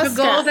have to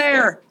go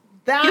there.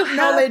 That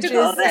knowledge is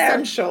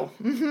essential.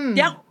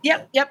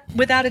 Yep,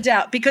 without a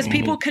doubt, because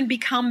people can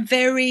become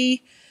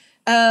very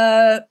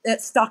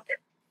stuck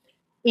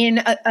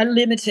in a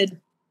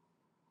limited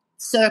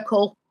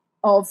circle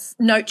of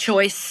note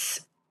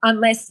choice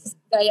unless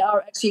they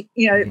are actually,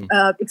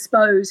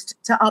 exposed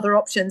to other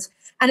options.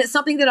 And it's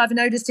something that I've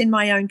noticed in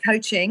my own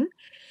coaching,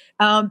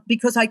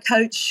 because I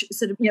coach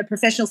sort of,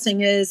 professional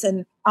singers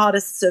and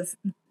artists of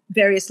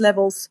various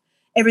levels,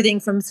 everything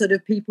from sort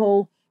of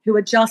people who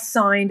are just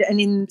signed and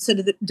in sort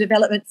of the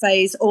development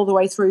phase all the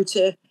way through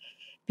to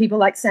people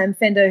like Sam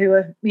Fender, who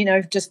are,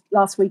 just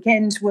last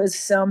weekend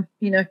was, no,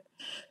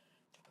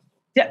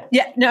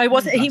 it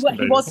wasn't.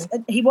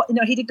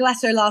 He did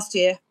Glasso last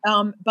year,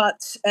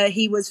 but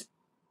he was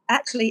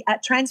actually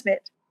at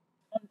Transmit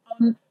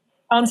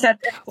on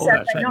Saturday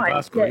night.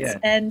 Glasgow, yes,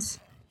 and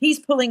he's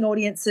pulling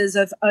audiences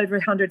of over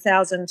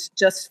 100,000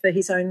 just for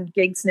his own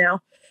gigs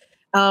now.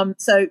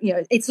 So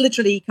it's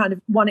literally kind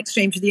of one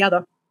extreme to the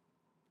other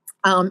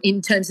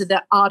in terms of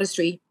the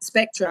artistry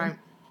spectrum.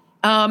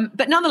 Right.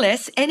 But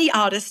nonetheless, any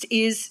artist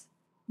is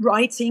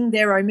writing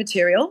their own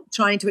material,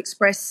 trying to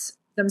express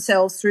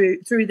themselves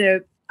through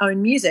their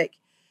own music.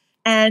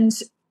 And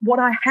what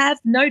I have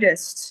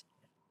noticed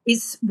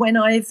is when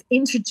I've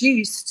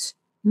introduced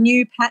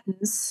new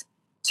patterns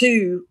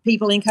to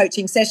people in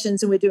coaching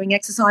sessions and we're doing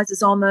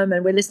exercises on them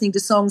and we're listening to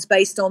songs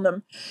based on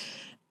them,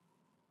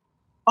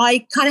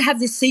 I kind of have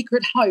this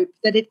secret hope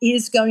that it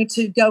is going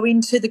to go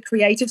into the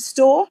creative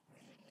store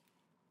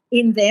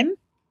in them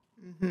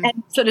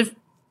and sort of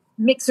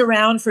mix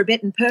around for a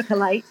bit and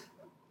percolate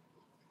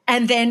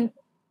and then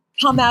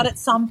come out at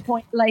some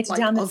point later Like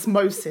down the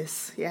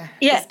osmosis. Yeah.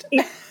 Yeah.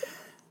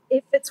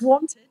 If it's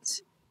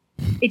wanted,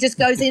 it just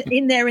goes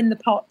in there in the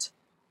pot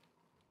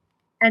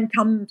and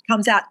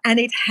comes out. And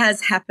it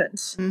has happened.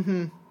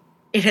 Mm-hmm.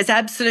 It has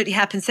absolutely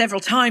happened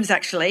several times,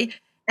 actually.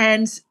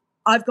 And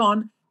I've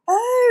gone,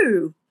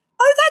 oh,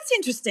 that's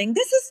interesting.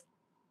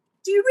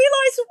 Do you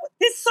realise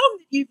this song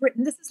that you've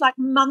written, this is like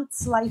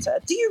months later,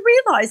 do you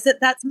realise that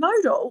that's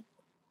modal?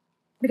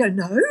 We go,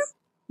 no,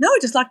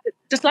 just like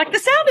the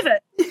sound of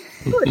it.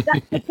 Good,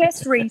 that's the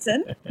best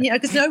reason,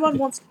 because no one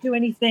wants to do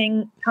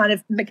anything kind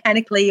of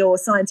mechanically or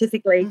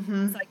scientifically.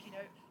 It's like,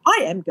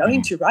 I am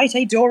going to write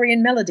a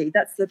Dorian melody.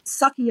 That's the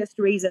suckiest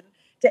reason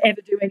to ever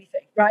do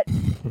anything, right?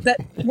 But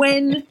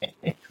when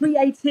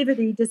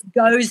creativity just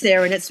goes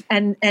there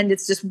and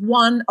it's just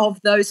one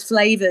of those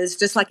flavors,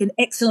 just like an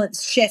excellent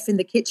chef in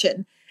the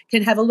kitchen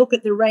can have a look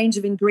at the range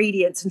of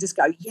ingredients and just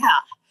go, yeah,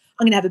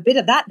 I'm going to have a bit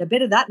of that and a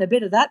bit of that and a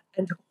bit of that,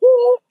 and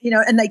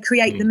and they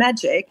create the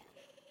magic.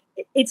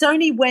 It's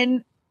only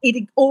when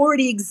it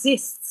already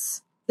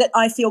exists that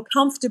I feel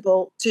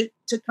comfortable to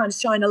kind of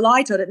shine a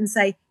light on it and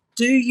say,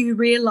 do you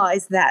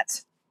realize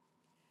that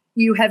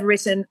you have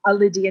written a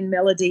Lydian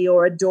melody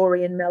or a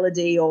Dorian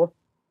melody?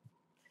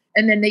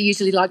 And then they're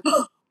usually like,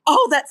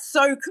 oh, that's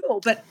so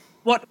cool. But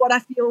what I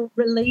feel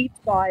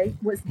relieved by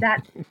was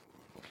that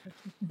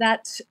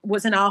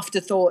was an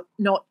afterthought,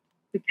 not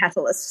the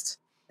catalyst.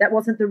 That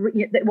wasn't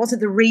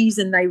the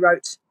reason they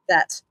wrote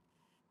that.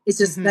 It's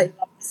just they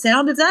loved the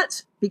sound of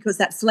that because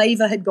that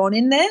flavour had gone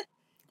in there.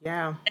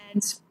 Yeah.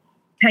 And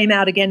came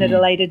out again at a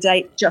later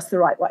date just the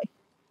right way.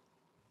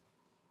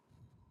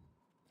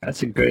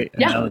 That's a great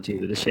analogy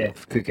with the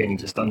chef cooking,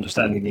 just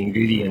understanding the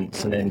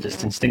ingredients and then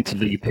just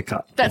instinctively you pick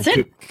up. That's and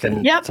it. Cook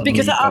and Yeah, suddenly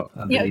because you've got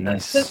a really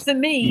nice for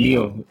me,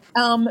 meal.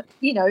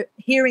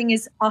 hearing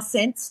is a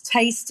sense,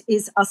 taste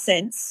is a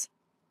sense.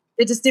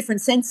 They're just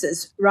different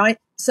senses, right?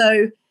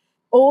 So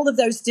all of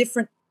those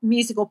different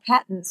musical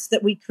patterns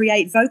that we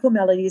create vocal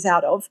melodies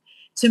out of,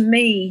 to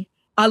me,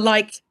 are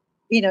like,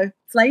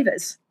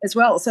 flavors as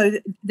well. So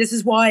this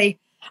is why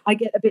I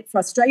get a bit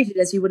frustrated,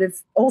 as you would have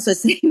also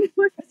seen in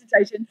my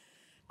presentation,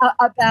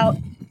 about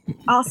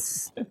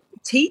us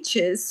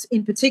teachers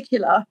in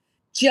particular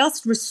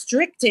just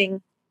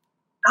restricting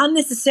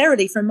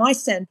unnecessarily, from my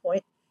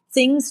standpoint,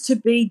 things to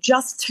be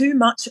just too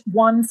much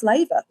one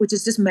flavor, which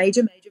is just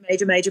major, major,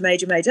 major, major,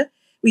 major, major.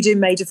 We do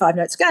major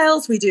 5-note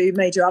scales, we do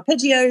major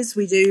arpeggios,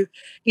 we do,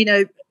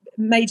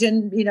 major,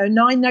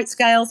 9-note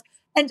scales.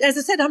 And as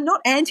I said, I'm not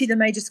anti the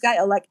major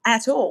scale, like,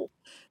 at all.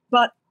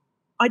 But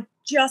I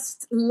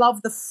just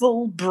love the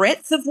full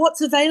breadth of what's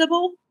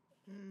available.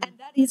 And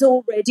that is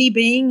already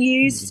being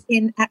used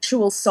in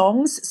actual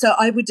songs. So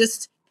I would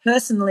just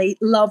personally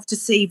love to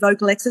see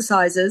vocal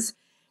exercises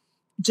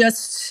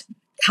just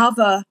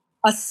cover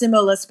a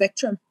similar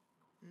spectrum.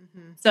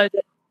 So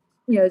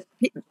that,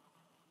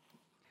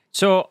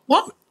 So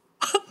what?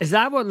 Is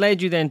that what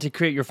led you then to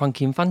create your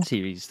Funky and Fun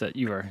series that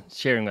you were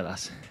sharing with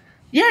us?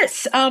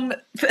 Yes.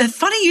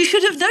 Funny you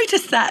should have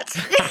noticed that.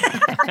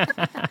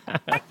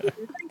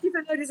 Thank you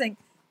for noticing.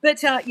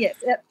 But yes,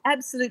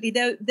 absolutely.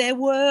 There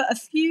were a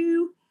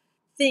few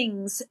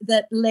things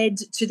that led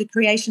to the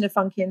creation of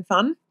Funky and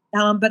Fun.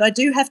 But I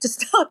do have to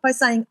start by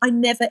saying I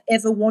never,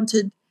 ever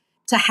wanted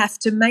to have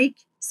to make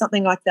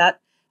something like that.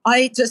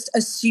 I just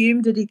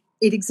assumed it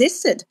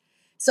existed.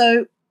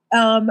 So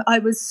I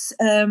was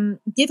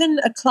given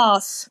a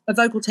class, a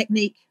vocal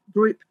technique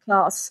group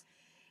class,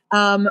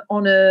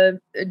 on a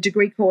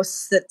degree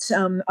course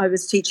that I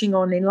was teaching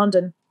on in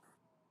London.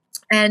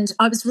 And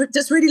I was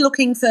just really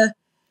looking for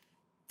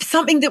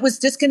something that was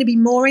just going to be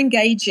more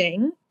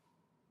engaging,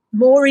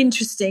 more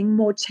interesting,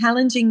 more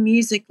challenging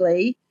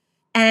musically,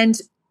 and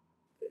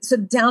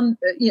sort of down,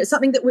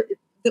 something that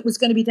was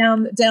going to be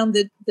down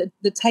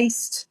the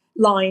taste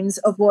lines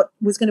of what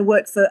was going to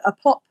work for a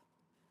pop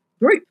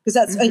group,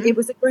 because it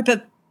was a group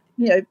of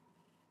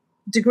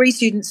degree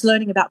students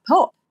learning about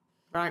pop.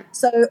 Right.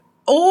 So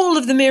all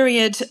of the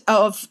myriad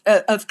of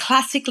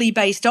classically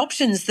based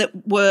options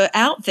that were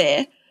out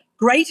there,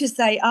 great as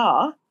they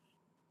are,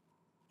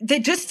 they're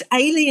just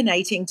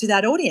alienating to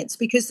that audience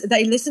because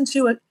they listen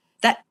to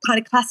that kind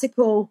of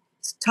classical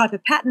type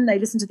of pattern. They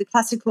listen to the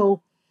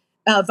classical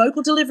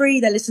vocal delivery.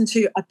 They listen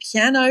to a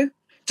piano,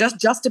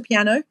 just a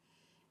piano,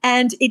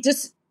 and it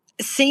just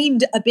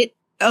seemed a bit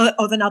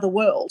of another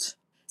world.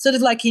 Sort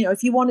of like,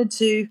 if you wanted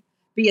to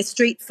be a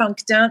street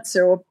funk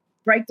dancer or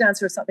break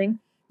dancer or something,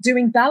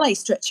 doing ballet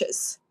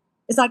stretches.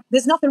 It's like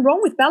there's nothing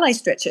wrong with ballet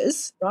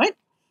stretches, right?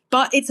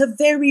 But it's a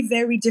very,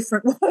 very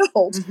different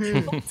world,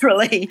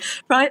 literally,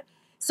 right?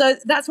 So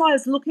that's why I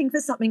was looking for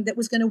something that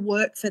was going to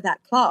work for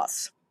that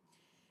class.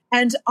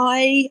 And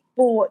I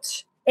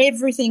bought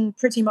everything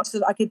pretty much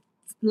that I could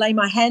lay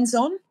my hands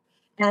on,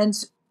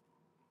 and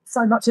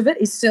so much of it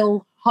is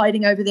still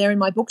hiding over there in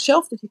my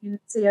bookshelf that you can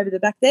see over the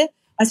back there.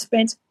 I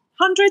spent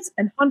hundreds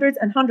and hundreds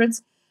and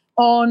hundreds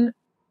on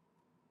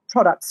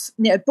products,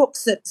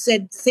 books that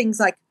said things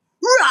like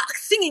rock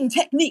singing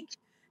technique,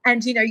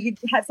 and you'd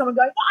have someone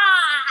going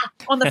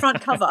on the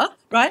front cover,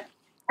 right?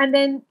 And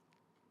then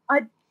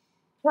I'd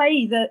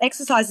play the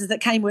exercises that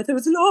came with it. It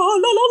was la la la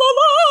la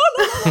la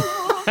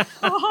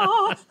la la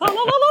la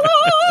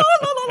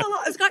la la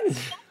la. It's like,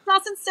 that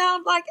doesn't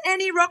sound like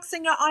any rock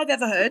singer I've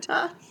ever heard.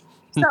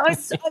 So I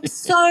was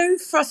so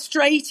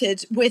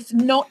frustrated with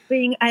not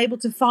being able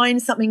to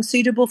find something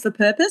suitable for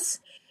purpose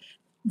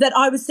that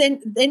I was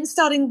then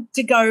starting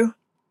to go,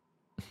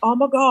 oh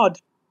my God,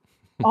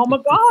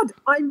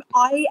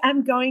 I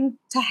am going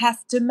to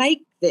have to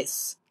make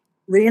this.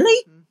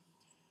 Really?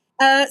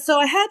 So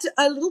I had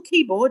a little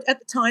keyboard at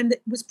the time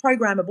that was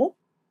programmable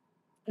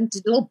and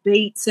did little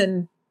beats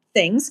and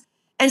things.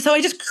 And so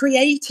I just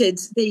created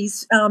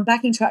these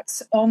backing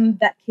tracks on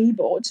that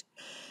keyboard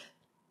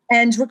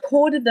and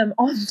recorded them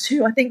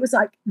onto, I think it was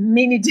like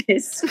mini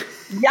disc.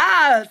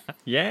 Yes.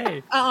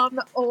 Yay. I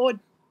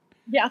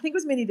think it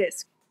was mini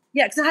disc.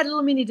 Yeah, because I had a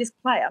little mini disc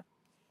player.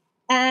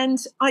 And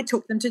I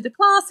took them to the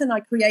class and I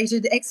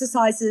created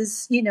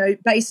exercises,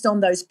 based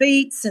on those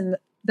beats and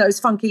those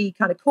funky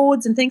kind of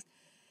chords and things.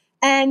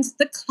 And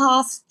the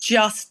class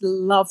just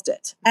loved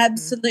it,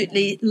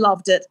 absolutely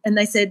loved it. And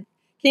they said,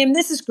 Kim,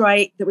 this is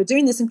great that we're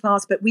doing this in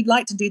class, but we'd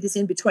like to do this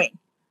in between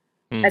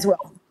as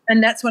well.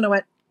 And that's when I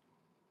went,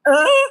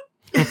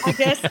 I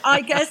guess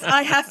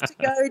I have to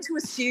go to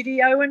a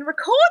studio and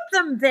record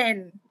them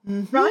then,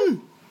 right?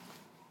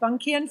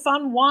 Funky and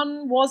Fun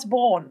 1 was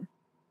born.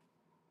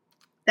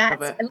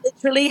 That's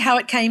literally how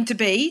it came to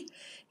be,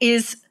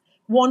 is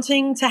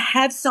wanting to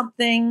have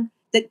something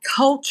that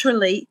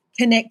culturally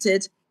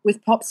connected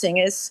with pop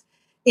singers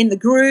in the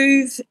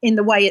groove, in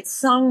the way it's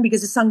sung,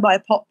 because it's sung by a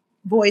pop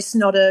voice,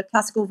 not a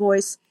classical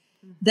voice,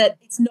 that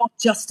it's not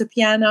just a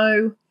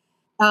piano,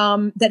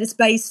 that it's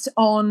based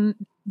on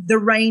the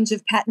range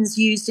of patterns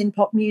used in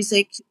pop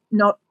music,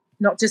 not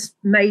just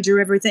major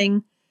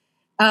everything.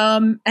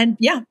 So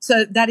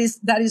that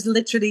is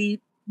literally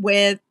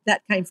where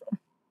that came from.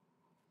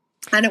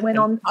 And it went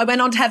on. I went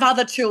on to have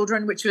other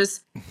children, which was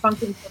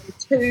Funky and Fun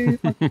 2,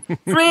 Funky and Fun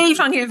 3,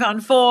 Funky and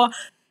Fun 4,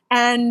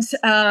 and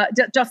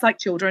just like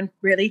children,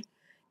 really.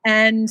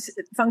 And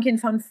Funky and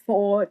Fun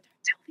 4, don't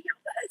tell the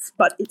others,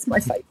 but it's my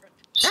favourite.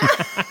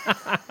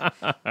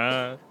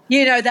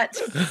 That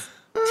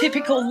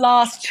typical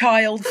last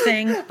child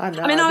thing. I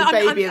know, the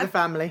baby of the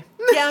family.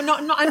 Yeah, I'm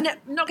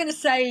not going to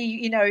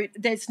say,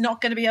 there's not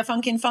going to be a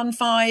Funkin' Fun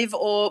 5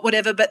 or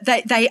whatever, but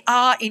they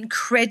are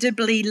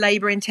incredibly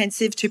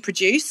labour-intensive to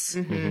produce,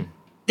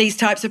 these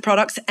types of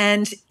products.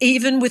 And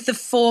even with the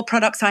 4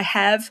 products I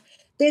have,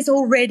 there's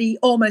already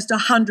almost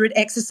 100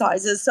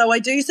 exercises. So I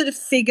do sort of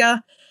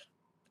figure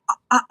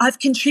I've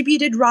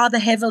contributed rather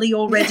heavily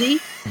already,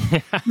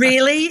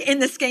 really, in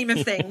the scheme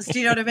of things. Do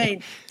you know what I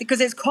mean? Because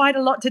there's quite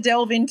a lot to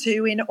delve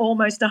into in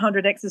almost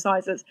 100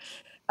 exercises.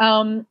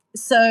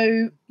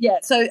 So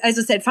as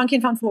I said, Funky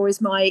and Fun 4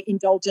 is my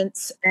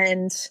indulgence.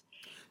 And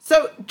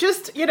so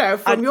just,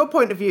 from your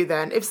point of view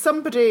then, if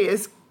somebody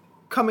is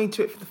coming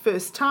to it for the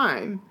first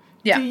time,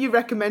 do you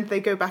recommend they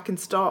go back and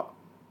start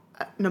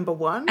at number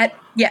 1?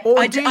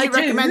 Or do you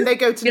recommend they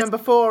go to number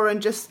 4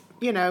 and just,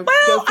 go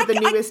for the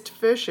newest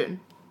version?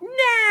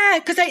 Yeah,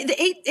 because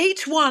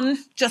each one,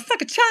 just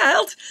like a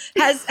child,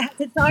 has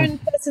its own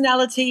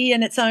personality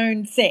and its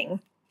own thing.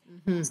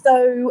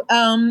 So,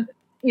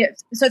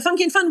 so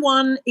Funky and Fun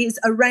 1 is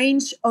a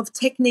range of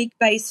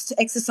technique-based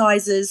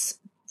exercises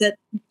that,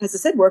 as I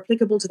said, were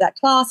applicable to that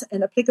class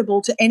and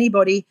applicable to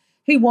anybody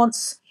who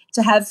wants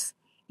to have,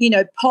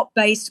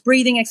 pop-based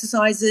breathing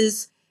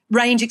exercises,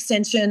 range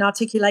extension,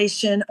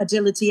 articulation,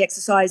 agility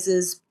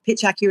exercises,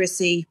 pitch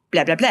accuracy,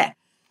 blah, blah, blah.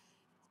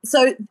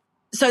 So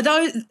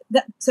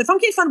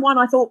Funky and Fun 1,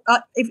 I thought,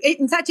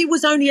 in fact, it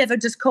was only ever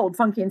just called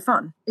Funky and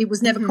Fun. It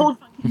was never called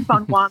Funky and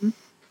Fun 1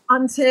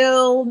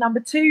 until number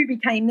 2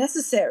 became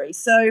necessary.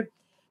 So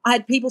I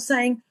had people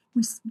saying,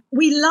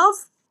 we love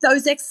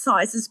those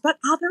exercises, but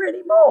are there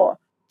any more?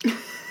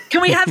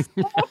 Can we have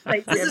more,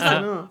 please? This is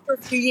like for a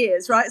few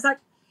years, right? It's like,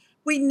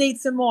 we need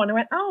some more. And I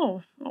went,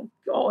 oh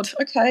God,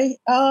 okay,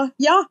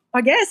 yeah,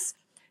 I guess.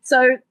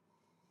 So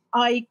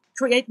I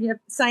created the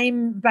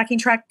same backing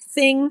track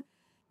thing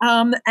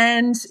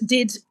and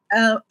did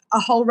a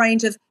whole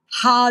range of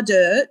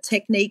harder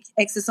technique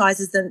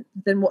exercises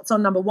than what's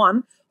on number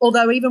one.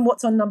 Although even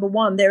what's on number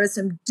one, there are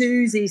some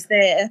doozies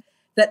there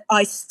that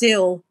I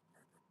still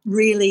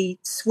really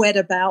sweat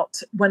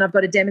about when I've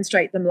got to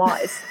demonstrate them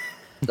live.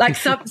 Like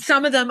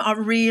some of them are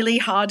really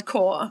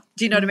hardcore.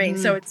 Do you know what I mean?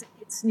 So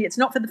it's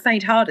not for the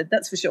faint-hearted,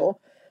 that's for sure.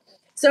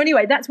 So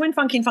anyway, that's when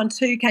Funkin' Fun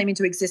 2 came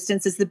into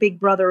existence as the big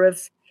brother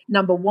of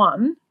number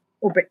one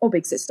or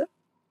big sister.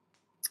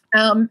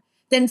 Then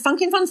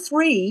Funkin' Fun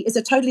 3 is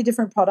a totally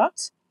different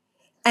product.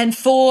 And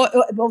 3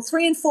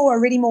 and 4 are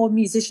really more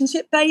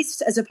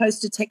musicianship-based as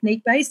opposed to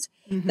technique-based.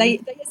 They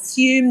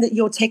assume that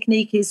your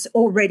technique is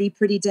already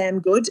pretty damn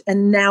good,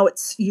 and now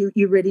it's you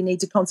really need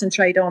to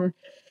concentrate on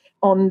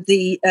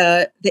the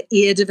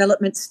ear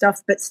development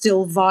stuff, but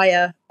still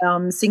via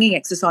singing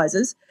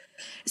exercises.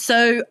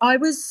 So I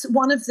was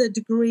one of the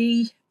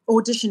degree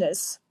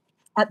auditioners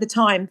at the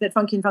time that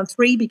Funkin' Fun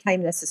 3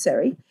 became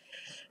necessary.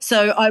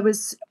 So I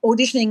was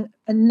auditioning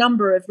a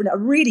number of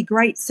really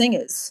great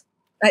singers,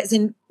 as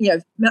in,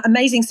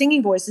 amazing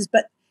singing voices,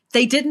 but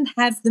they didn't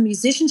have the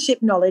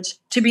musicianship knowledge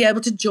to be able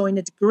to join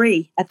a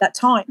degree at that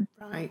time.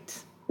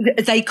 Right.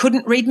 They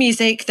couldn't read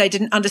music. They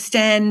didn't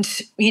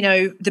understand,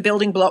 the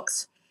building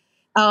blocks.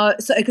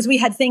 So because we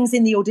had things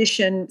in the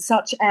audition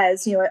such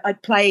as,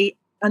 I'd play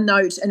a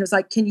note and it was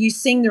like, can you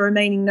sing the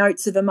remaining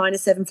notes of a minor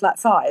 7 flat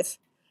 5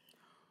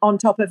 on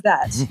top of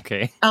that?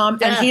 Okay.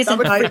 And here's that a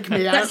would note. freak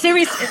me out.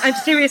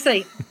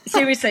 Seriously.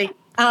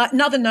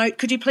 Another note.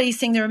 Could you please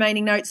sing the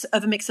remaining notes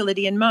of a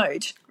Mixolydian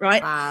mode?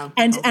 Right. Wow.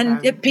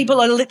 And people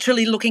are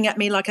literally looking at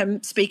me like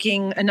I'm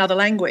speaking another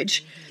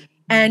language,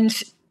 and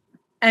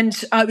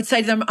I would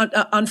say to them,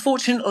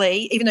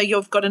 unfortunately, even though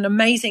you've got an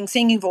amazing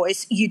singing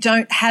voice, you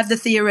don't have the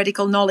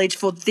theoretical knowledge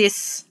for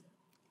this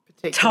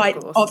type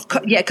of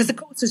because the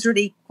course was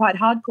really quite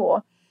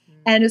hardcore,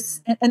 and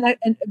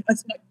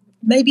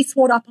maybe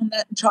thwart up on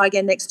that and try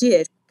again next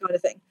year, kind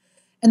of thing.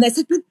 And they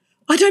said, but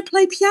I don't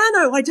play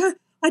piano. I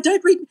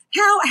don't read.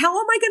 How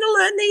am I going to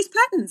learn these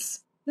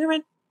patterns? And I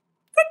went,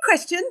 good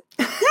question.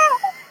 Yeah.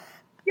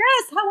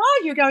 Yes, how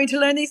are you going to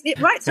learn these?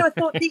 Right, so I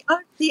thought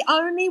the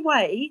only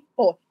way,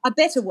 or a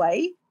better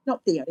way,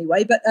 not the only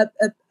way, but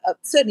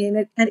certainly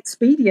an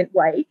expedient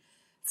way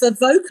for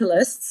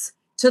vocalists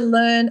to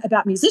learn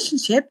about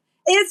musicianship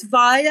is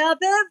via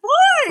their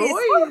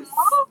voice.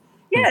 Oh,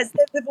 yes,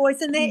 the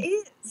voice in their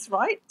ears,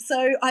 right?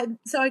 So I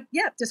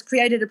just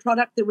created a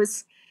product that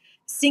was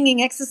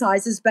singing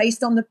exercises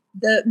based on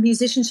the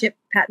musicianship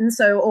pattern,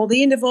 so all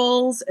the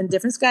intervals and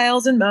different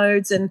scales and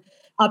modes and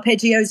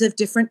arpeggios of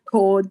different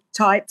chord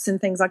types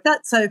and things like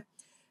that. So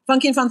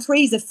Funkin' Fun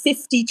 3 is a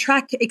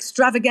 50-track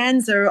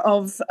extravaganza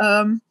of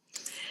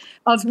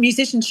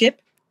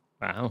musicianship.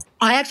 Wow.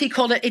 I actually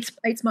call it,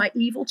 it's my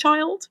evil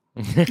child.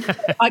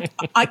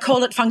 I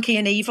call it funky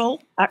and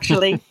evil,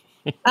 actually.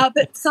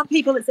 But some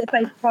people, it's their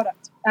favourite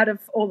product out of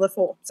all the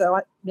 4.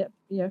 So,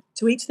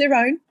 to each their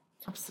own.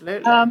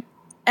 Absolutely.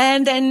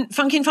 And then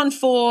Funkin' Fun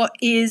 4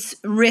 is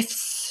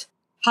riffs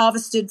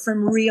harvested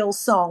from real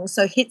songs,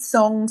 so hit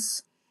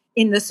songs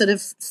in the sort of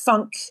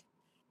funk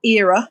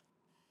era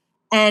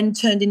and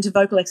turned into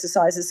vocal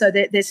exercises. So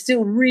they're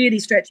still really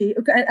stretchy.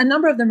 A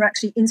number of them are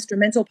actually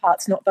instrumental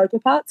parts, not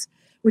vocal parts,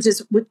 which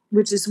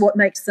is what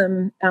makes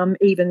them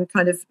even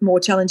kind of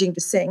more challenging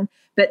to sing.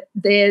 But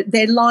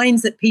they're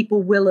lines that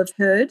people will have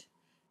heard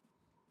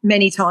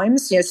many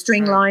times,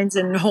 string lines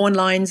and horn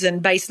lines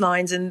and bass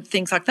lines and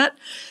things like that.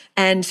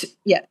 And,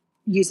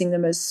 using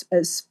them as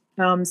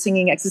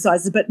singing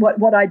exercises. But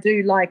what I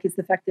do like is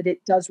the fact that it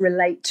does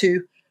relate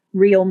to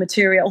real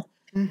material,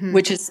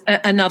 which is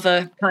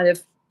another kind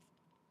of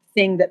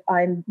thing that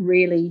I'm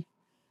really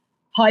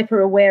hyper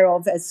aware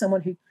of as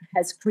someone who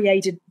has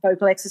created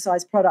vocal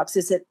exercise products,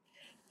 is that,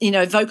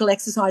 vocal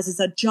exercises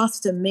are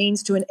just a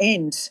means to an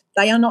end.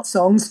 They are not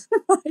songs.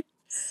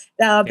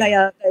 They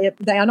are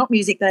not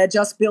music. They are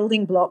just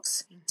building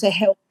blocks to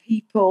help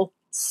people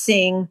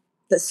sing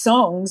the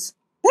songs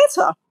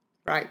better.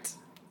 Right.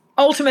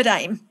 Ultimate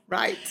aim.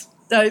 Right.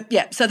 So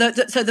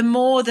the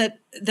more that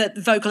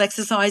vocal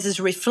exercises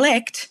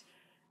reflect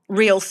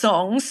real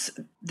songs,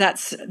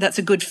 that's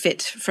a good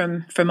fit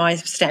from my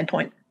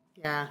standpoint.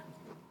 Yeah.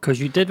 Because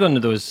you did one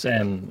of those,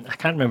 I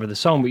can't remember the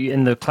song, but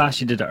in the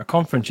class you did at our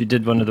conference, you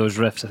did one of those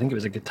riffs. I think it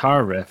was a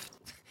guitar riff.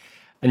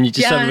 And you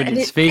just saw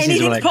everybody's faces.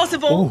 Anything's were like,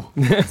 possible.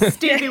 Oh.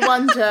 Stevie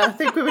Wonder. I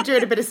think we were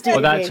doing a bit of Stevie.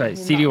 Oh, that's right.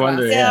 Stevie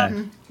Wonder, Yeah.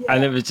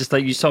 And it was just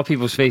like you saw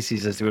people's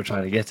faces as they were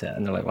trying to get it.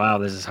 And they're like, wow,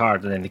 this is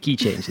hard. And then the key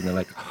changed. And they're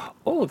like,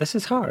 oh, this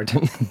is hard.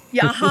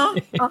 Yeah,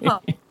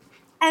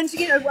 And,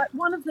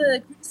 one of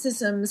the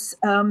criticisms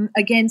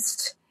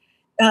against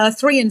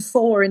 3 and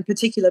 4 in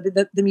particular,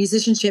 the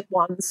musicianship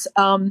ones,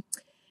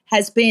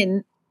 has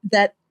been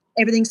that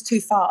everything's too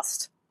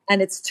fast.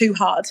 and it's too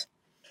hard.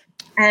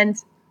 And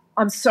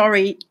I'm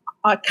sorry,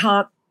 I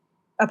can't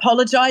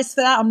apologize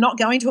for that. I'm not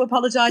going to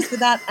apologize for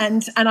that,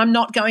 and I'm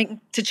not going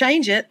to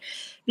change it,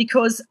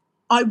 because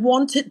I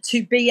want it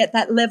to be at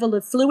that level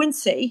of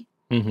fluency.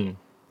 Mm-hmm.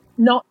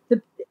 Not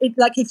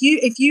like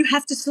if you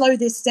have to slow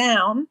this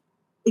down,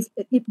 if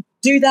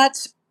do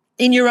that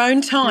in your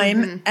own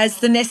time as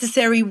the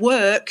necessary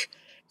work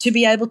to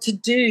be able to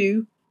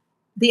do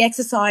the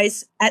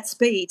exercise at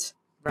speed.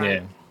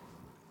 Right.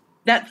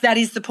 Yeah. That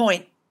is the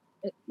point,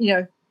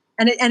 and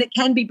it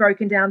can be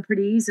broken down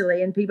pretty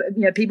easily, and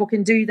people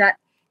can do that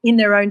in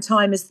their own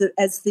time as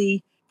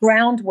the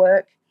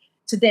groundwork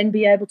to then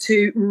be able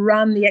to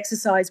run the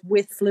exercise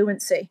with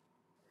fluency.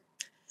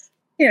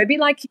 It'd be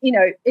like,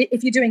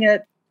 if you're doing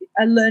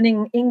a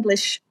learning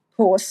English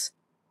course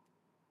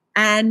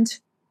and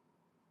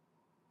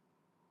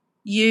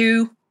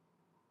you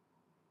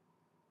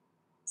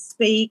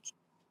speak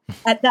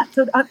at that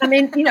sort of,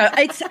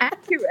 it's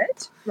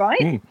accurate,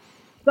 right?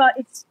 But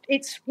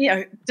it's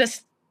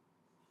just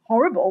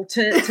horrible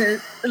to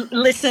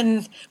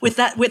listen with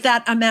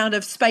that amount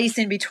of space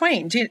in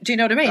between. Do you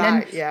know what I mean?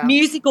 Right, and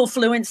musical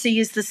fluency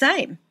is the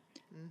same.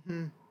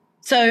 Mm-hmm.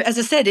 So, as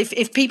I said,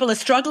 if people are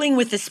struggling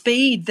with the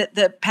speed that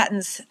the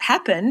patterns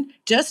happen,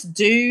 just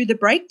do the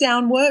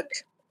breakdown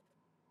work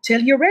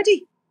till you're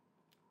ready.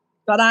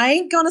 But I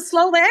ain't going to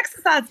slow the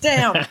exercise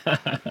down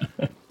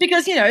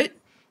because,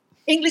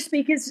 English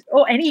speakers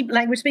or any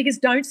language speakers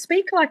don't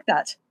speak like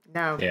that.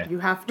 No, you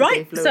have to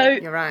be fluent. So,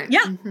 you're right.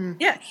 Yeah,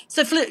 yeah.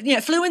 So,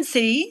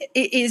 fluency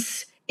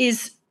is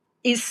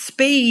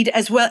speed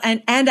as well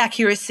and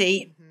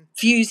accuracy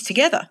fused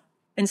together.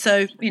 And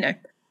so,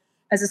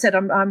 as I said,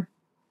 I'm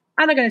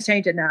not going to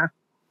change it now.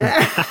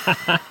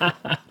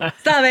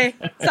 Sorry.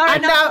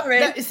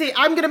 See,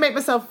 I'm going to make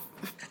myself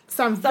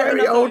sound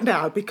very old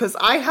now because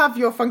I have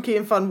your Funky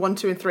and Fun 1,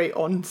 2, and 3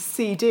 on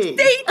CD.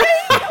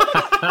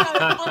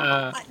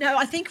 No,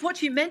 I think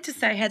what you meant to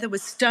say, Heather,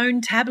 was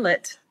stone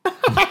tablet.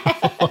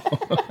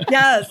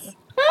 Yes.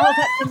 Oh,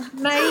 that's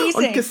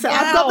amazing. On cassette. Wow.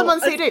 I've got them on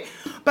CD.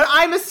 But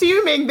I'm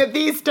assuming that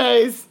these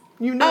days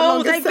you no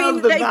longer sell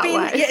them that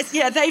way. Yes,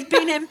 yeah, they've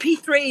been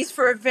MP3s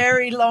for a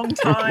very long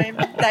time.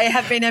 They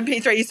have been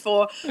MP3s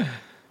for...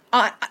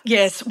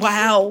 yes,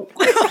 wow.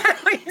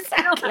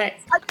 Exactly.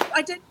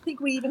 I don't think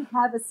we even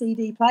have a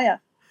CD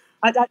player.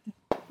 I I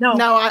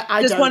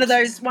just don't. one of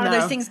those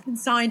things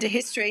consigned to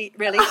history,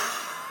 really.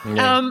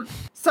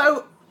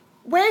 So,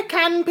 where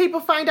can people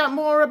find out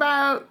more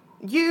about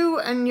you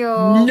and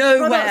your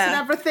products and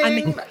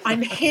everything?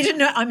 I'm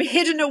hidden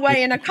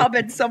away in a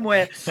cupboard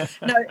somewhere.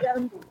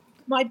 No,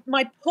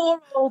 my poor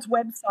old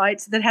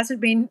website that hasn't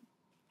been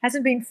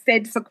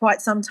fed for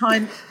quite some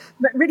time,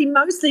 but really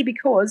mostly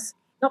because,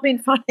 not being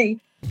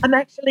funny,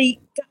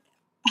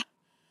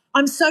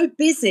 I'm so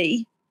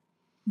busy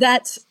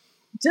that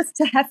just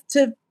to have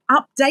to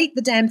update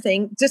the damn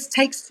thing just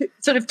takes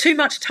too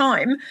much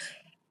time.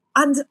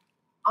 And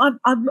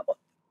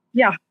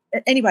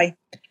anyway,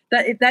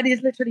 that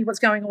is literally what's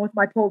going on with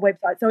my poor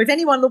website. So if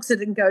anyone looks at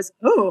it and goes,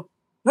 oh,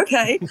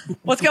 okay,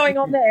 what's going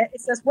on there?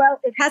 It's just, well,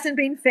 it hasn't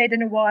been fed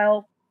in a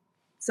while.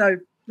 So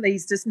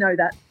please just know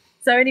that.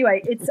 So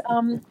anyway, it's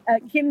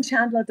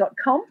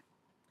kimchandler.com.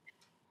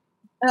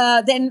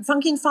 Then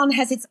Funky and Fun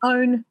has its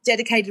own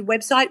dedicated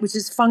website, which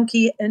is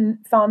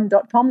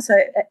funkyandfun.com. So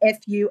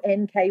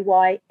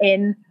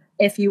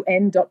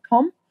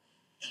FUNKYNFUN.com.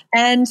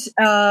 And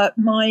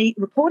my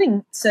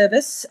recording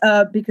service,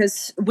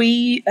 because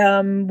we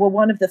were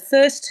one of the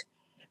first.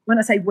 When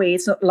I say we,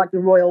 it's not like the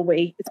royal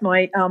we. It's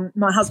my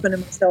husband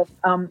and myself.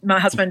 My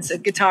husband's a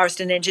guitarist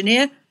and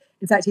engineer.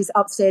 In fact, he's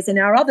upstairs in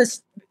our other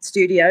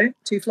studio,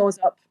 2 floors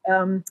up,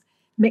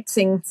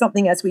 mixing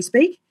something as we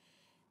speak.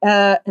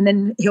 And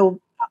then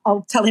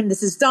I'll tell him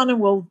this is done and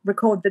we'll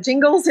record the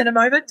jingles in a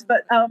moment.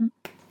 But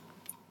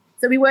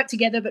so we work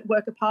together but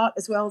work apart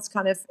as well.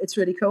 It's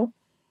really cool.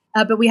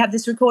 But we have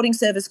this recording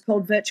service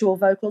called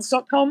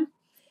virtualvocals.com.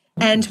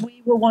 And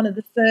we were one of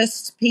the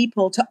first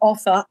people to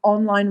offer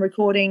online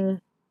recording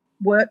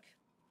work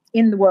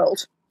in the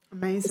world.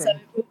 Amazing. So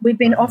we've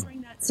been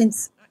offering that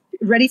since,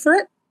 ready for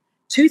it?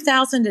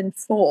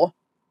 2004.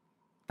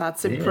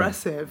 That's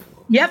impressive.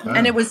 Yep, wow.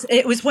 And it was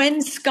when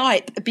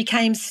Skype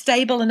became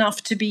stable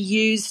enough to be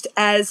used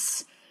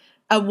as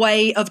a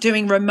way of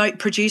doing remote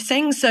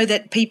producing so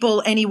that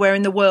people anywhere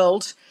in the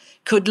world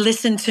could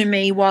listen to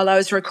me while I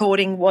was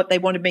recording what they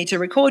wanted me to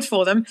record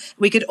for them.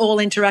 We could all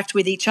interact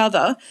with each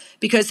other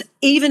because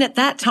even at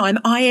that time,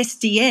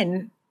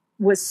 ISDN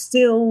was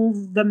still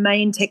the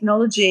main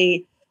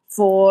technology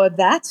for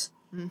that.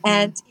 Mm-hmm.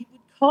 And it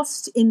would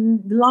cost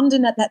in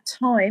London at that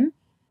time,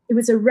 it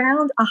was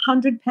around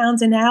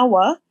 £100 an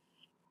hour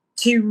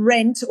to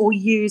rent or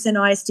use an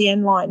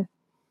ISDN line.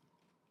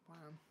 Wow.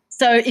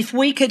 So if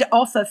we could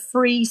offer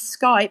free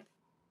Skype,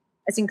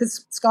 as in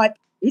because Skype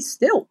is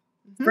still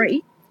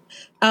free,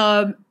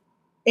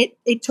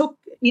 it took,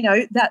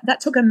 that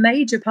took a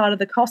major part of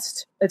the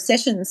cost of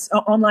sessions,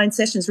 online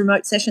sessions,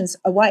 remote sessions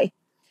away.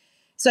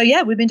 So,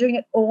 yeah, we've been doing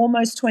it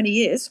almost 20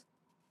 years.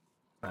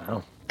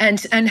 Wow.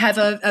 and have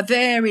a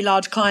very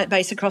large client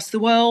base across the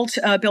world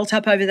built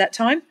up over that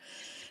time.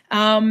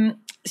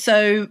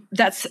 So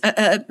that's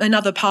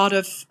another part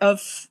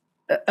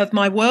of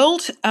my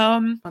world.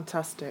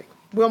 Fantastic.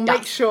 We'll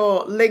make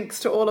sure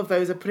links to all of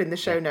those are put in the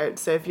show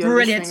notes. So if you're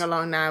listening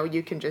along now,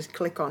 you can just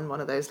click on one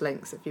of those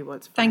links if you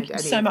want to find Thank you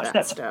any so of much. that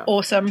That's stuff.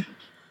 awesome.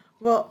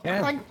 Well,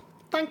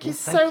 thank you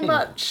so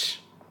much.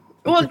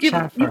 Well,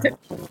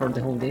 for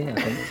the whole day,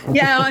 I think.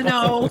 Yeah, I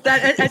know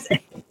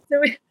that.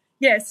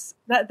 Yes,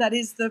 that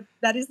is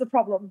the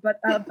problem. But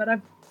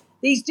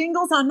these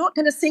jingles are not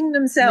going to sing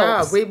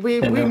themselves. No, we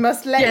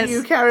must let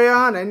you carry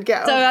on and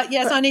get so, on.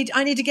 yes, I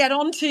need to get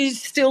on to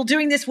still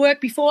doing this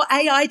work before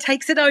AI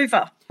takes it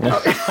over.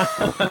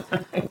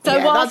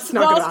 So whilst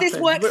this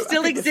work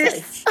still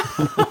exists,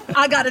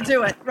 I got to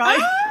do it,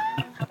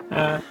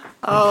 right?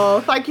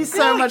 Oh, thank you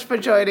so much for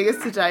joining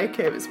us today,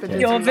 Kim. It's been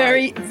You're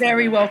very,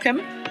 very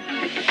welcome.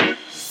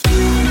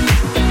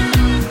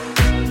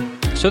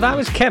 So that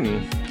was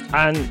Kim,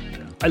 and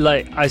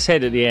like I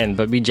said at the end,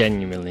 but we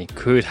genuinely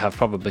could have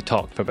probably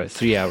talked for about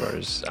 3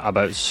 hours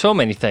about so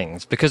many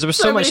things, because there was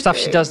so much stuff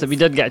she does that we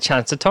didn't get a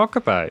chance to talk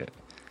about.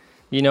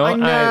 You know, I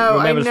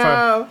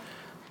know.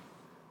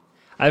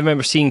 I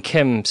remember seeing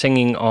Kim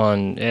singing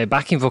on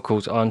backing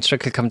vocals on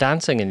Strictly Come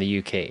Dancing in the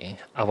UK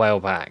a while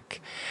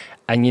back,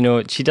 and you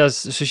know she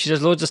does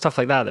loads of stuff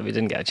like that we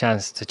didn't get a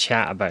chance to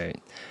chat about.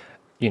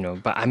 You know,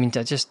 but I mean,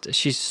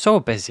 she's so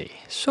busy,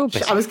 so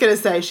busy. I was going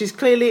to say, she's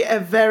clearly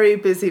a very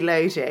busy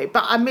lady.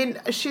 But I mean,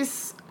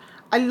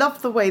 I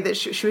love the way that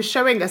she was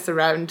showing us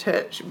around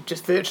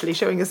just virtually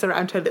showing us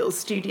around her little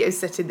studio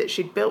setting that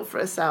she'd built for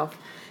herself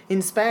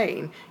in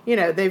Spain. You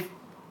know,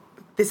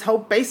 this whole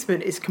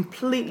basement is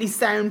completely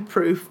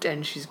soundproofed,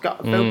 and she's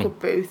got a vocal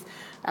booth.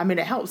 I mean,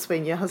 it helps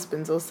when your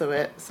husband's also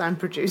a sound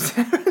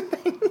producer and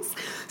things.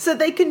 So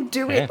they can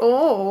do it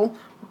all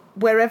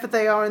wherever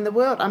they are in the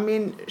world. I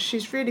mean,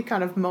 she's really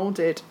kind of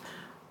molded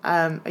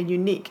a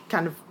unique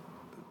kind of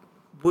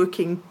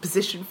working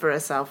position for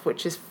herself,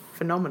 which is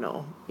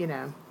phenomenal, you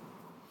know.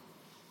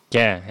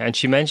 Yeah, and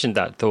she mentioned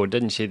that though,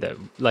 didn't she? That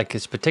like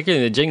it's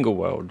particularly in the jingle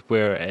world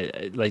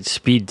where like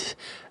speed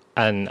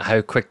and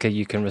how quickly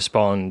you can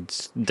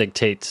respond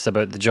dictates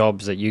about the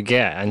jobs that you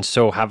get, and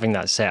so having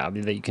that setup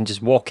that you can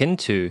just walk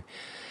into,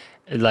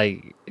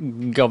 like,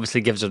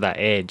 obviously gives her that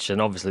edge,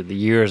 and obviously the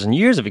years and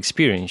years of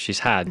experience she's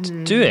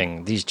had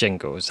doing these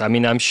jingles. I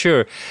mean, I'm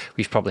sure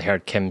we've probably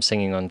heard Kim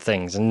singing on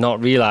things and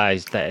not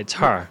realised that it's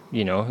her,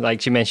 you know,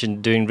 like she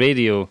mentioned doing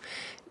radio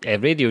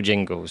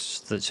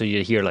jingles, so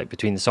you hear like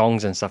between the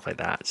songs and stuff like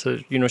that. So,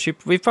 you know,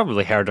 we've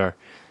probably heard her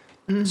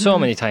so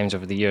many times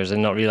over the years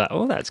and not realised,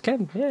 oh, that's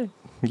Kim, yeah,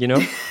 you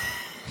know.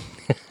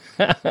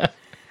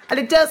 And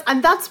it does,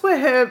 and that's where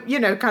her, you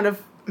know, kind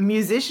of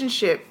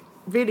musicianship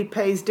really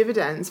pays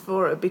dividends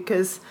for her,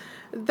 because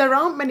there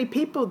aren't many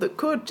people that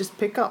could just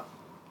pick up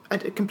a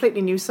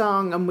completely new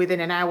song and within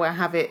an hour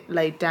have it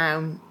laid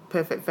down,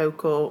 perfect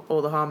vocal,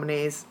 all the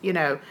harmonies. You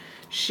know,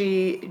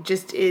 she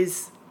just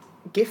is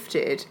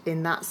gifted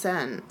in that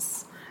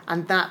sense,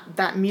 and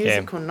that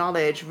musical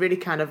knowledge really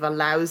kind of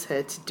allows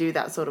her to do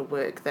that sort of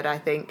work that I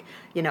think,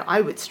 you know,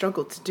 I would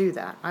struggle to do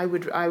that. I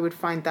would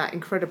find that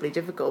incredibly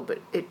difficult, but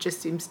it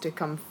just seems to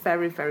come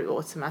very, very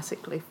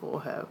automatically for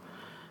her.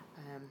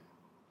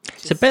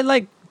 It's a bit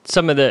like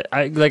some of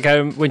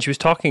when she was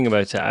talking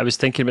about it, I was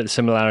thinking about the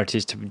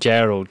similarities to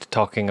Gerald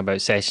talking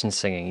about session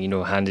singing, you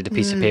know, handed a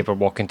piece of paper,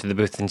 walk into the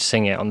booth and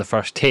sing it on the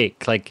first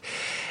take. Like,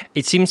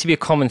 it seems to be a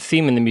common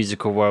theme in the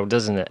musical world,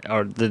 doesn't it?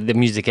 Or the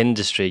music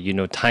industry, you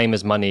know, time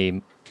is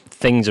money,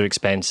 things are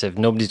expensive,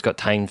 nobody's got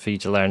time for you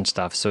to learn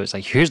stuff. So it's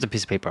like, here's the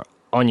piece of paper,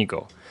 on you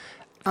go.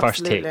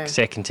 First take,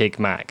 second take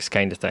max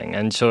kind of thing.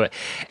 And so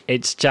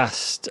it's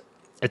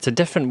a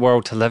different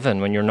world to live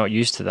in when you're not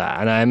used to that.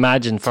 And I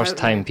imagine first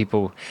time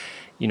people,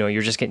 you know,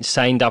 you're just getting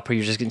signed up or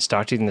you're just getting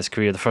started in this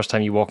career, the first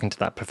time you walk into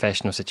that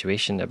professional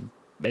situation,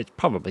 it's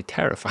probably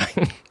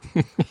terrifying.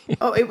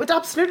 Oh, it would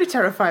absolutely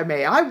terrify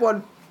me. I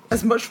want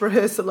as much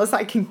rehearsal as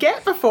I can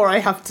get before I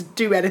have to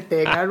do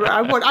anything.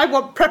 I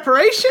want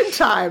preparation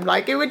time.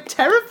 Like, it would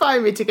terrify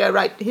me to go,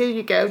 right, here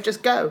you go,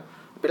 just go.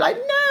 I'd be like,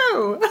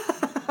 no.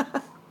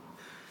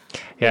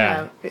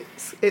 Yeah. You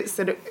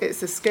know,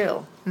 it's a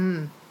skill.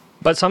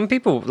 But some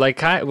people,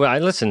 like I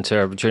listened to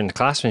her during the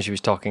class when she was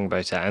talking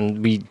about it,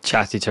 and we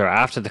chatted to her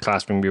after the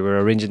class when we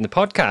were arranging the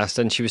podcast,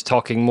 and she was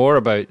talking more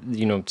about,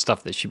 you know,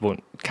 stuff that she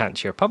can't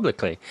share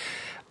publicly,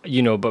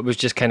 you know, but was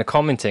just kind of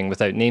commenting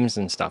without names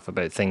and stuff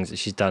about things that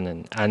she's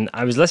done. And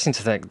I was listening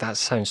to that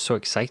sounds so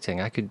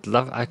exciting. I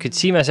could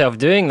see myself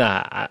doing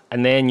that.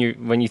 And then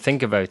when you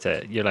think about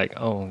it, you're like,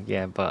 oh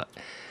yeah, but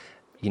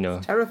you know,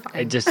 it's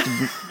terrifying.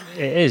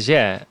 It is,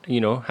 yeah.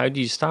 You know, how do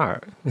you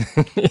start?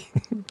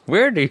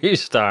 Where do you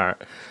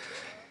start?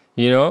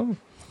 You know?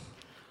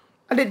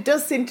 And it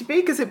does seem to be,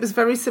 because it was a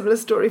very similar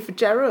story for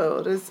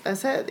Gerald,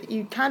 as her.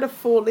 You kind of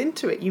fall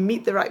into it. You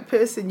meet the right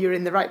person, you're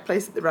in the right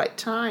place at the right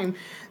time.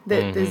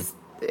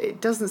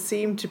 It doesn't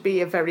seem to be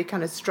a very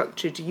kind of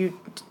structured, you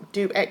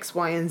do X,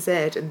 Y, and Z,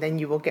 and then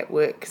you will get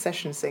work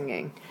session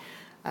singing.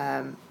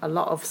 A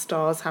lot of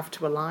stars have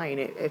to align,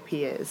 it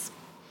appears.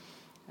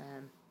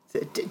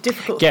 It's a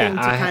difficult thing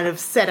to kind of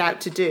set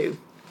out to do.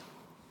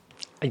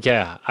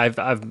 Yeah,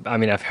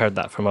 I've heard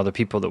that from other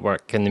people that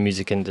work in the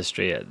music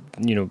industry at,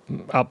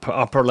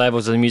 upper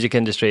levels of the music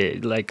industry.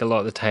 Like, a lot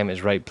of the time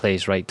it's right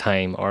place, right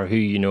time, or who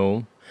you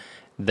know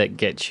that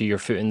gets you your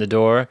foot in the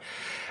door,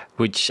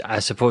 which I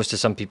suppose to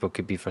some people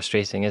could be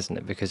frustrating, isn't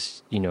it?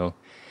 Because,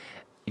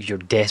 you're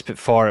desperate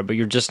for it, but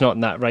you're just not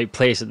in that right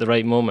place at the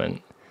right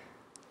moment.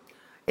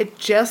 It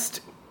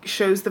just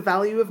shows the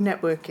value of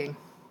networking.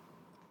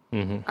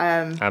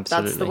 Absolutely.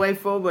 That's the way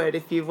forward.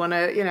 If you want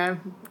to,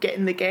 get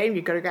in the game,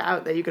 you've got to get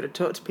out there. You've got to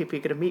talk to people.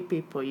 You've got to meet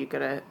people. You've got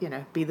to,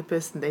 be the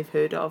person they've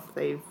heard of,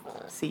 they've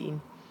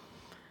seen.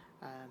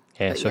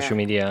 Social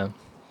media.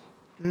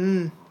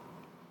 Absolutely.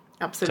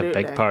 It's a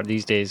big part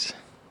these days.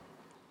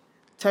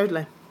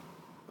 Totally.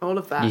 All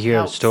of that. You hear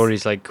helps.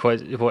 stories like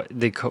what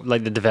they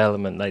like the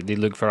development, like they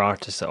look for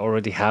artists that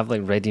already have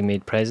like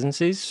ready-made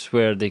presences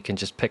where they can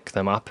just pick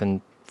them up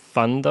and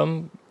fund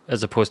them,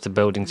 as opposed to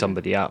building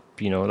somebody up.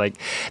 Like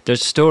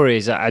there's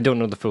stories, I don't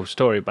know the full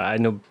story, but I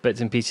know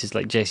bits and pieces,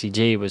 like Jessie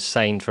J was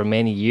signed for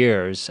many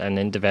years and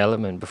in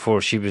development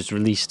before she was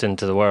released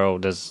into the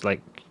world as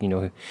like,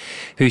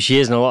 who she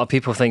is. And a lot of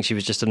people think she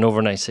was just an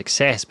overnight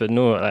success, but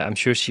no, I'm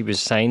sure she was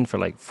signed for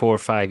like 4 or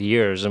 5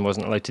 years and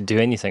wasn't allowed to do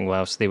anything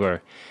whilst they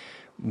were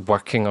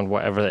working on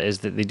whatever it is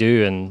that they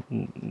do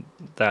in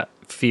that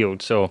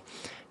field. So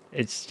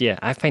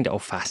I find it all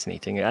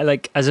fascinating. I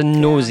like, as a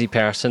nosy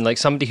person, like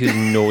somebody who's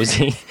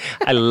nosy,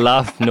 I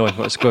love knowing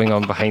what's going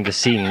on behind the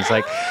scenes.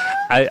 Like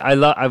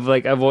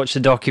I've watched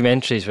the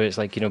documentaries where it's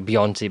like,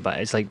 Beyonce, but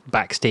it's like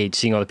backstage,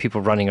 seeing all the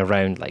people running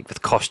around like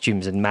with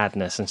costumes and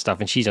madness and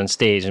stuff, and she's on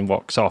stage and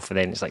walks off, and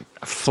then it's like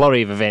a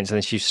flurry of events, and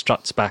then she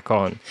struts back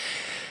on.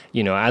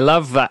 I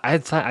love that.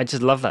 I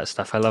just love that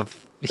stuff. I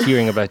love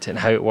hearing about it and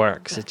how it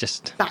works. It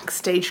just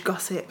backstage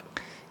gossip.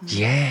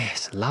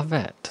 Yes, love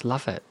it.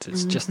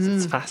 It's just,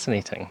 it's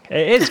fascinating.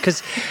 It is,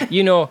 because,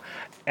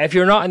 if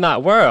you're not in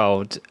that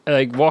world,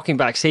 like walking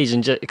backstage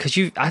and because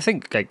I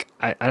think like,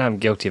 and I'm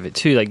guilty of it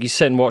too, like you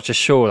sit and watch a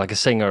show, like a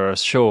singer or a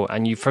show,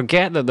 and you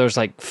forget that there's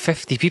like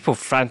 50 people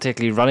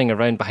frantically running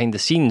around behind the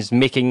scenes,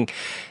 making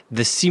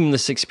the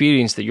seamless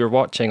experience that you're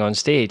watching on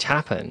stage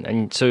happen.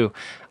 And so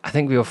I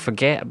think we'll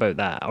forget about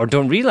that, or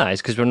don't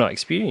realise because we're not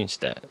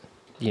experienced it,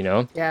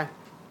 Yeah,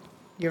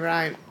 you're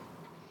right.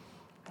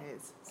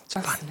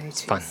 It's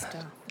fascinating fun.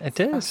 stuff. It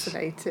is.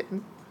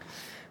 Fascinating.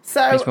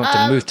 So, makes me want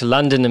to move to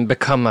London and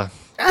become a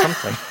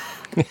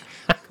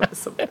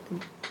something.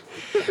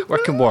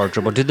 Work in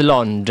wardrobe or do the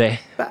laundry.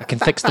 I can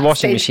fix the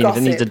washing machine if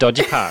it needs a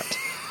dodgy part.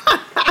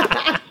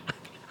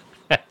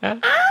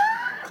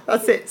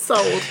 That's it,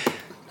 sold.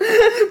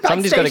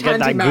 Somebody's got to get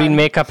that green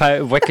makeup out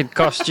of Wicked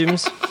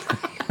costumes.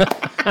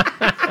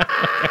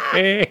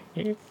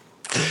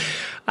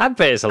 I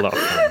bet it's a lot of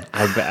fun.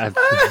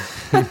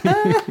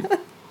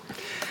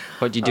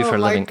 What do you do for a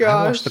living? Gosh.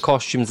 I wash the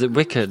costumes at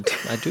Wicked.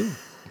 I do.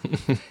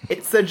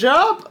 It's a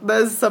job.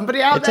 There's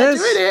somebody out there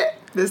doing it.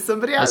 There's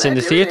somebody out there doing it.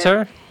 It's in the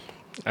theatre.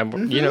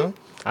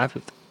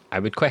 I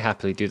would quite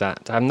happily do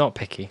that. I'm not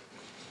picky.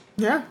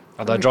 Yeah.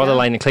 Although I draw the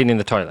line in cleaning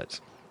the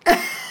toilets.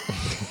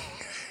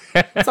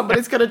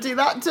 Somebody's got to do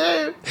that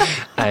too.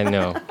 I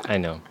know.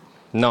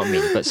 Not me,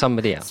 but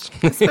somebody else.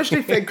 Especially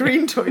if they're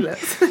green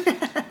toilets.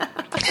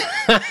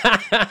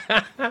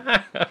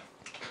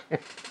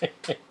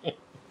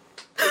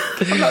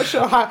 I'm not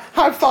sure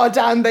how far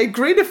down they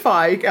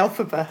greenify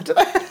alphabet.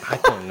 I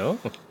don't know.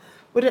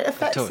 Would it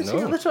affect sitting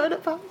on the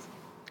toilet pads?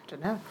 I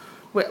don't know.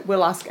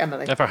 We'll ask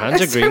Emily. If her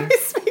hands are green. We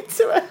speak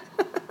to her.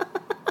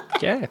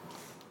 Yeah.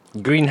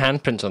 Green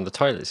handprints on the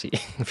toilet seat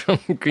from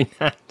green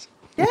hands.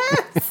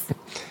 Yes.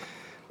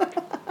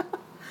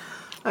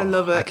 I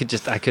love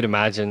it. I could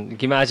imagine. Can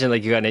you imagine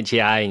like you got an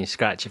itchy eye and you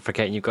scratch it,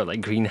 forgetting you've got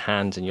like green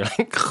hands and you're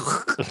like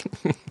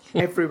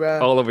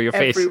everywhere. All over your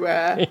face.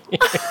 Everywhere.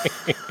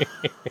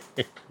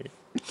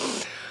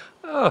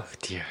 Oh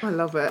dear. I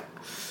love it.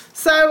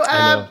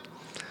 So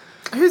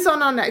who's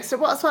on our next?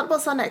 What's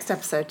our next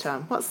episode,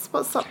 Tom?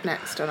 What's up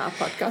next on our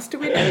podcast? Do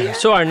we know yet?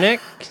 So our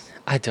next,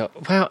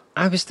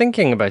 I was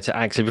thinking about it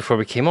actually before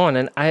we came on,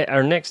 and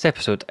our next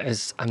episode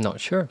is, I'm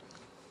not sure.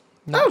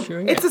 Not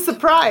sure yet. It's a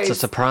surprise. It's a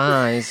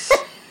surprise.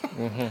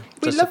 Mm-hmm.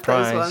 We love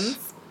those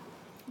ones.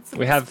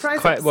 We have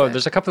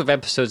there's a couple of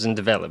episodes in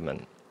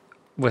development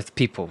with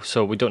people,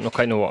 so we don't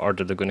quite know what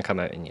order they're going to come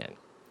out in yet.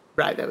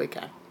 Right, there we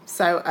go.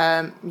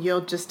 So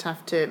you'll just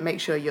have to make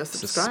sure you're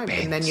subscribed,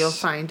 and then you'll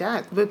find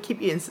out. We'll keep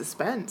you in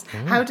suspense.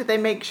 How do they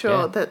make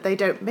sure that they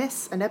don't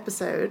miss an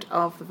episode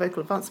of the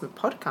Vocal Advancement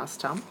Podcast,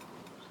 Tom?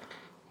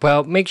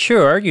 Well, make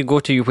sure you go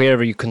to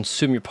wherever you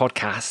consume your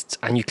podcasts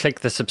and you click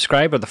the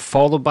subscribe or the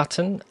follow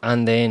button,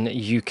 and then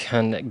you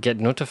can get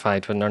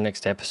notified when our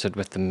next episode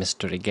with the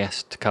mystery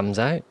guest comes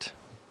out.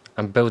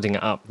 I'm building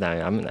it up now.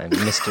 I'm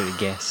mystery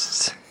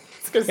guests. I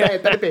was going to say,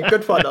 it better be a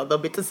good one or they'll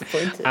be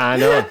disappointed. I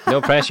know,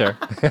 no pressure.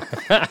 It's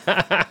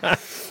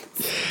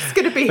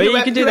going to be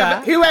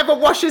whoever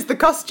washes the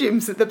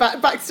costumes at the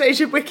backstage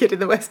of Wicked in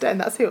the West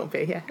End. That's who it'll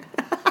be, yeah.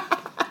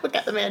 We'll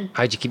get them in.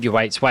 How do you keep your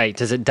whites white?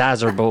 Is it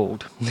Daz or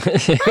bold?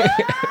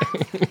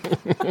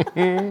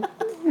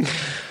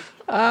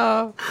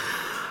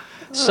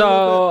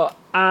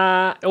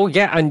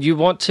 And you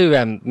want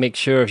to make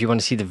sure, if you want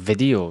to see the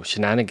video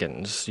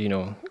shenanigans,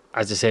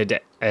 as I said,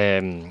 I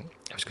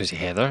was going to say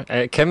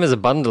Heather. Kim is a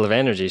bundle of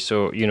energy,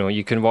 so,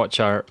 you can watch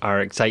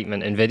our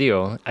excitement in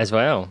video as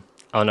well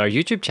on our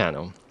YouTube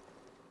channel.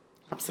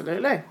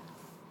 Absolutely.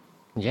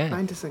 Yeah.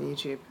 Find us on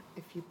YouTube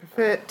if you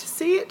prefer to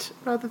see it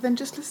rather than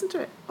just listen to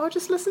it, or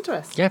just listen to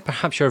us. Yeah,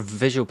 perhaps you're a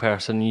visual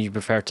person and you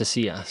prefer to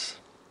see us.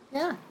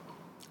 Yeah.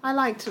 I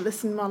like to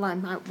listen while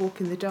I'm out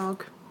walking the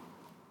dog.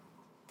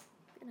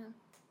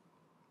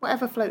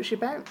 Whatever floats your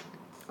boat.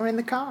 Or in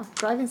the car,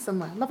 driving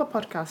somewhere. Love a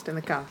podcast in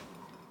the car.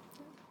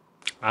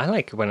 I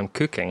like when I'm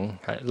cooking,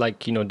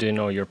 doing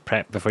all your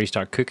prep before you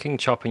start cooking,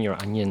 chopping your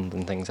onions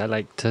and things. I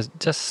like to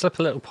just slip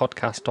a little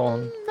podcast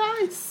on.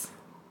 Nice.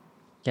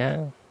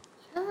 Yeah.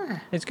 Yeah.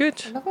 It's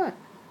good. I love it.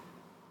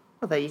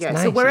 Well, there you go.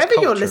 Nice. So wherever It's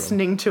you're cultural.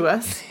 listening to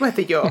us,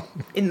 whether you're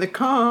in the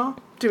car,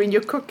 doing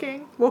your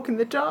cooking, walking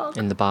the dog,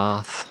 In the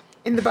bath.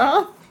 in the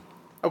bath.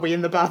 Are we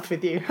in the bath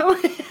with you?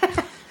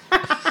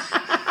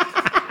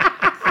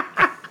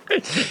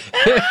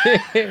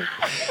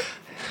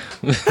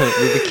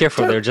 Be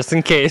careful there, just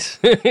in case.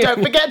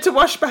 Don't forget to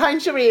wash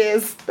behind your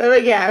ears. There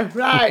we go.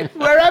 Right.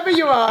 Wherever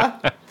you are.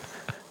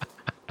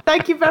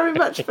 Thank you very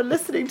much for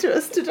listening to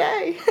us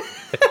today.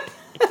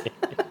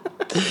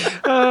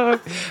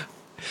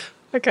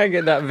 I can't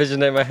get that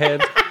vision in my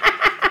head.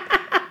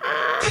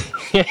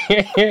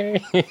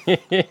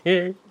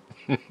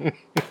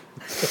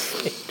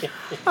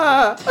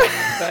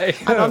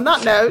 And on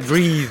that note,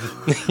 Breathe.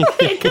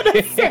 we're going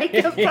to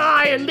say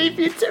goodbye and leave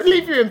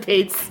you in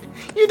peace.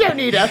 You don't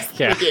need us.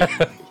 Yeah.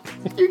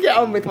 You get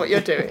on with what you're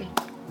doing.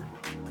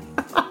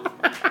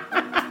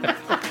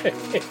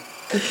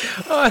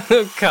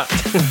 Oh,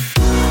 cut.